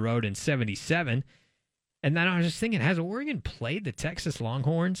TCU on the road in 77. And then I was just thinking, has Oregon played the Texas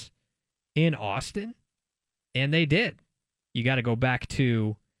Longhorns in Austin? And they did. You got to go back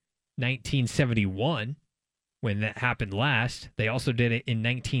to 1971 when that happened last. They also did it in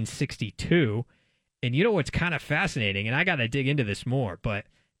 1962. And you know what's kind of fascinating, and I got to dig into this more,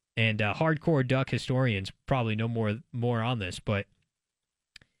 and hardcore Duck historians probably know more on this, but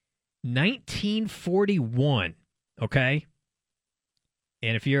 1941, okay?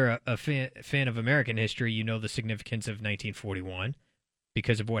 And if you're a fan of American history, you know the significance of 1941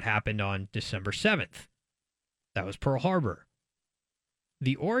 because of what happened on December 7th. That was Pearl Harbor.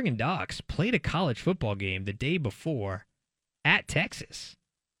 The Oregon Ducks played a college football game the day before at Texas.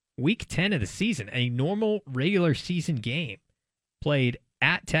 Week 10 of the season, a normal regular season game played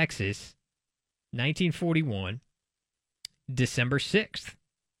at Texas, 1941, December 6th,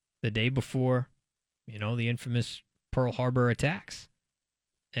 the day before, the infamous Pearl Harbor attacks.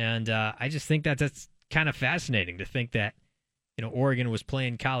 And I just think that's kind of fascinating to think that, Oregon was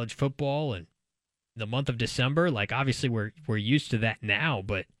playing college football in the month of December. Like, obviously, we're used to that now,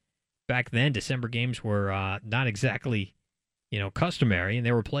 but back then, December games were not exactly, customary, and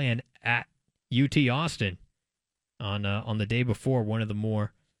they were playing at UT Austin on the day before, one of the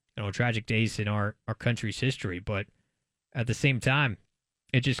more, tragic days in our country's history. But at the same time,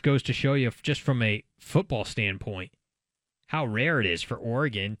 it just goes to show you, just from a football standpoint, how rare it is for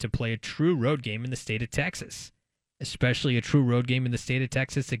Oregon to play a true road game in the state of Texas, especially a true road game in the state of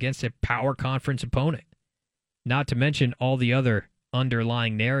Texas against a power conference opponent. Not to mention all the other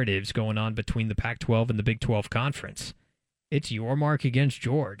underlying narratives going on between the Pac-12 and the Big 12 Conference. It's your mark against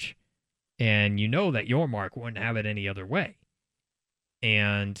George, and you know that your mark wouldn't have it any other way.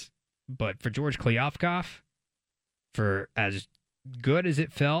 But for George Kliavkoff, for as good as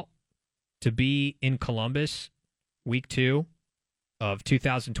it felt to be in Columbus week 2 of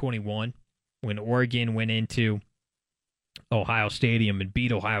 2021, when Oregon went into Ohio Stadium and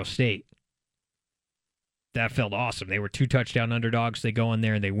beat Ohio State, that felt awesome. They were 2-touchdown underdogs. They go in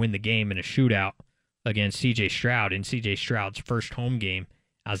there and they win the game in a shootout against C.J. Stroud in C.J. Stroud's first home game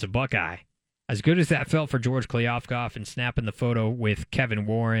as a Buckeye. As good as that felt for George Kliavkoff and snapping the photo with Kevin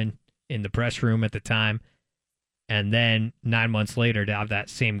Warren in the press room at the time, and then 9 months later to have that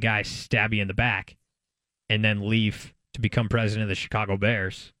same guy stab you in the back and then leave to become president of the Chicago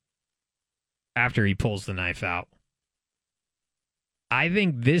Bears after he pulls the knife out. I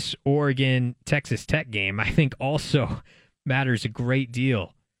think this Oregon-Texas Tech game, I think, also matters a great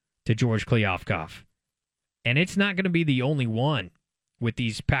deal to George Kliavkoff. And it's not going to be the only one with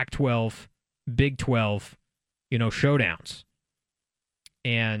these Pac-12, Big 12, showdowns.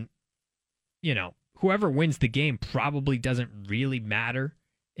 And, whoever wins the game probably doesn't really matter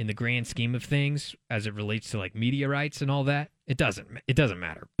in the grand scheme of things as it relates to, like, media rights and all that. It doesn't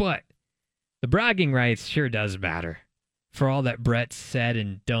matter. But the bragging rights sure does matter. For all that Brett said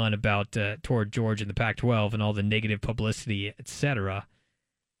and done about toward George in the Pac-12 and all the negative publicity, etc.,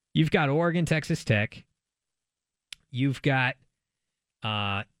 you've got Oregon, Texas Tech. You've got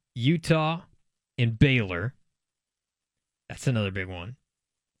Utah and Baylor. That's another big one.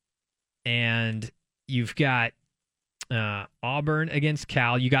 And you've got Auburn against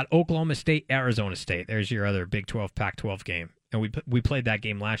Cal. You got Oklahoma State, Arizona State. There's your other Big 12, Pac-12 game. And we played that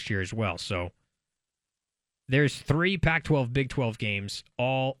game last year as well. So there's 3 Pac-12, Big 12 games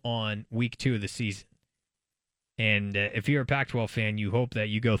all on week 2 of the season. And if you're a Pac-12 fan, you hope that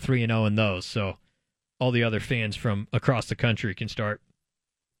you go 3-0 in those. So all the other fans from across the country can start,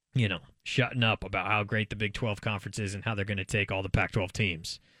 shutting up about how great the Big 12 conference is and how they're going to take all the Pac-12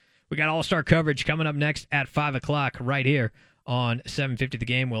 teams. We got all-star coverage coming up next at 5 o'clock right here on 750 The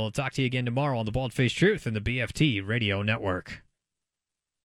Game. We'll talk to you again tomorrow on the Bald Faced Truth and the BFT Radio Network.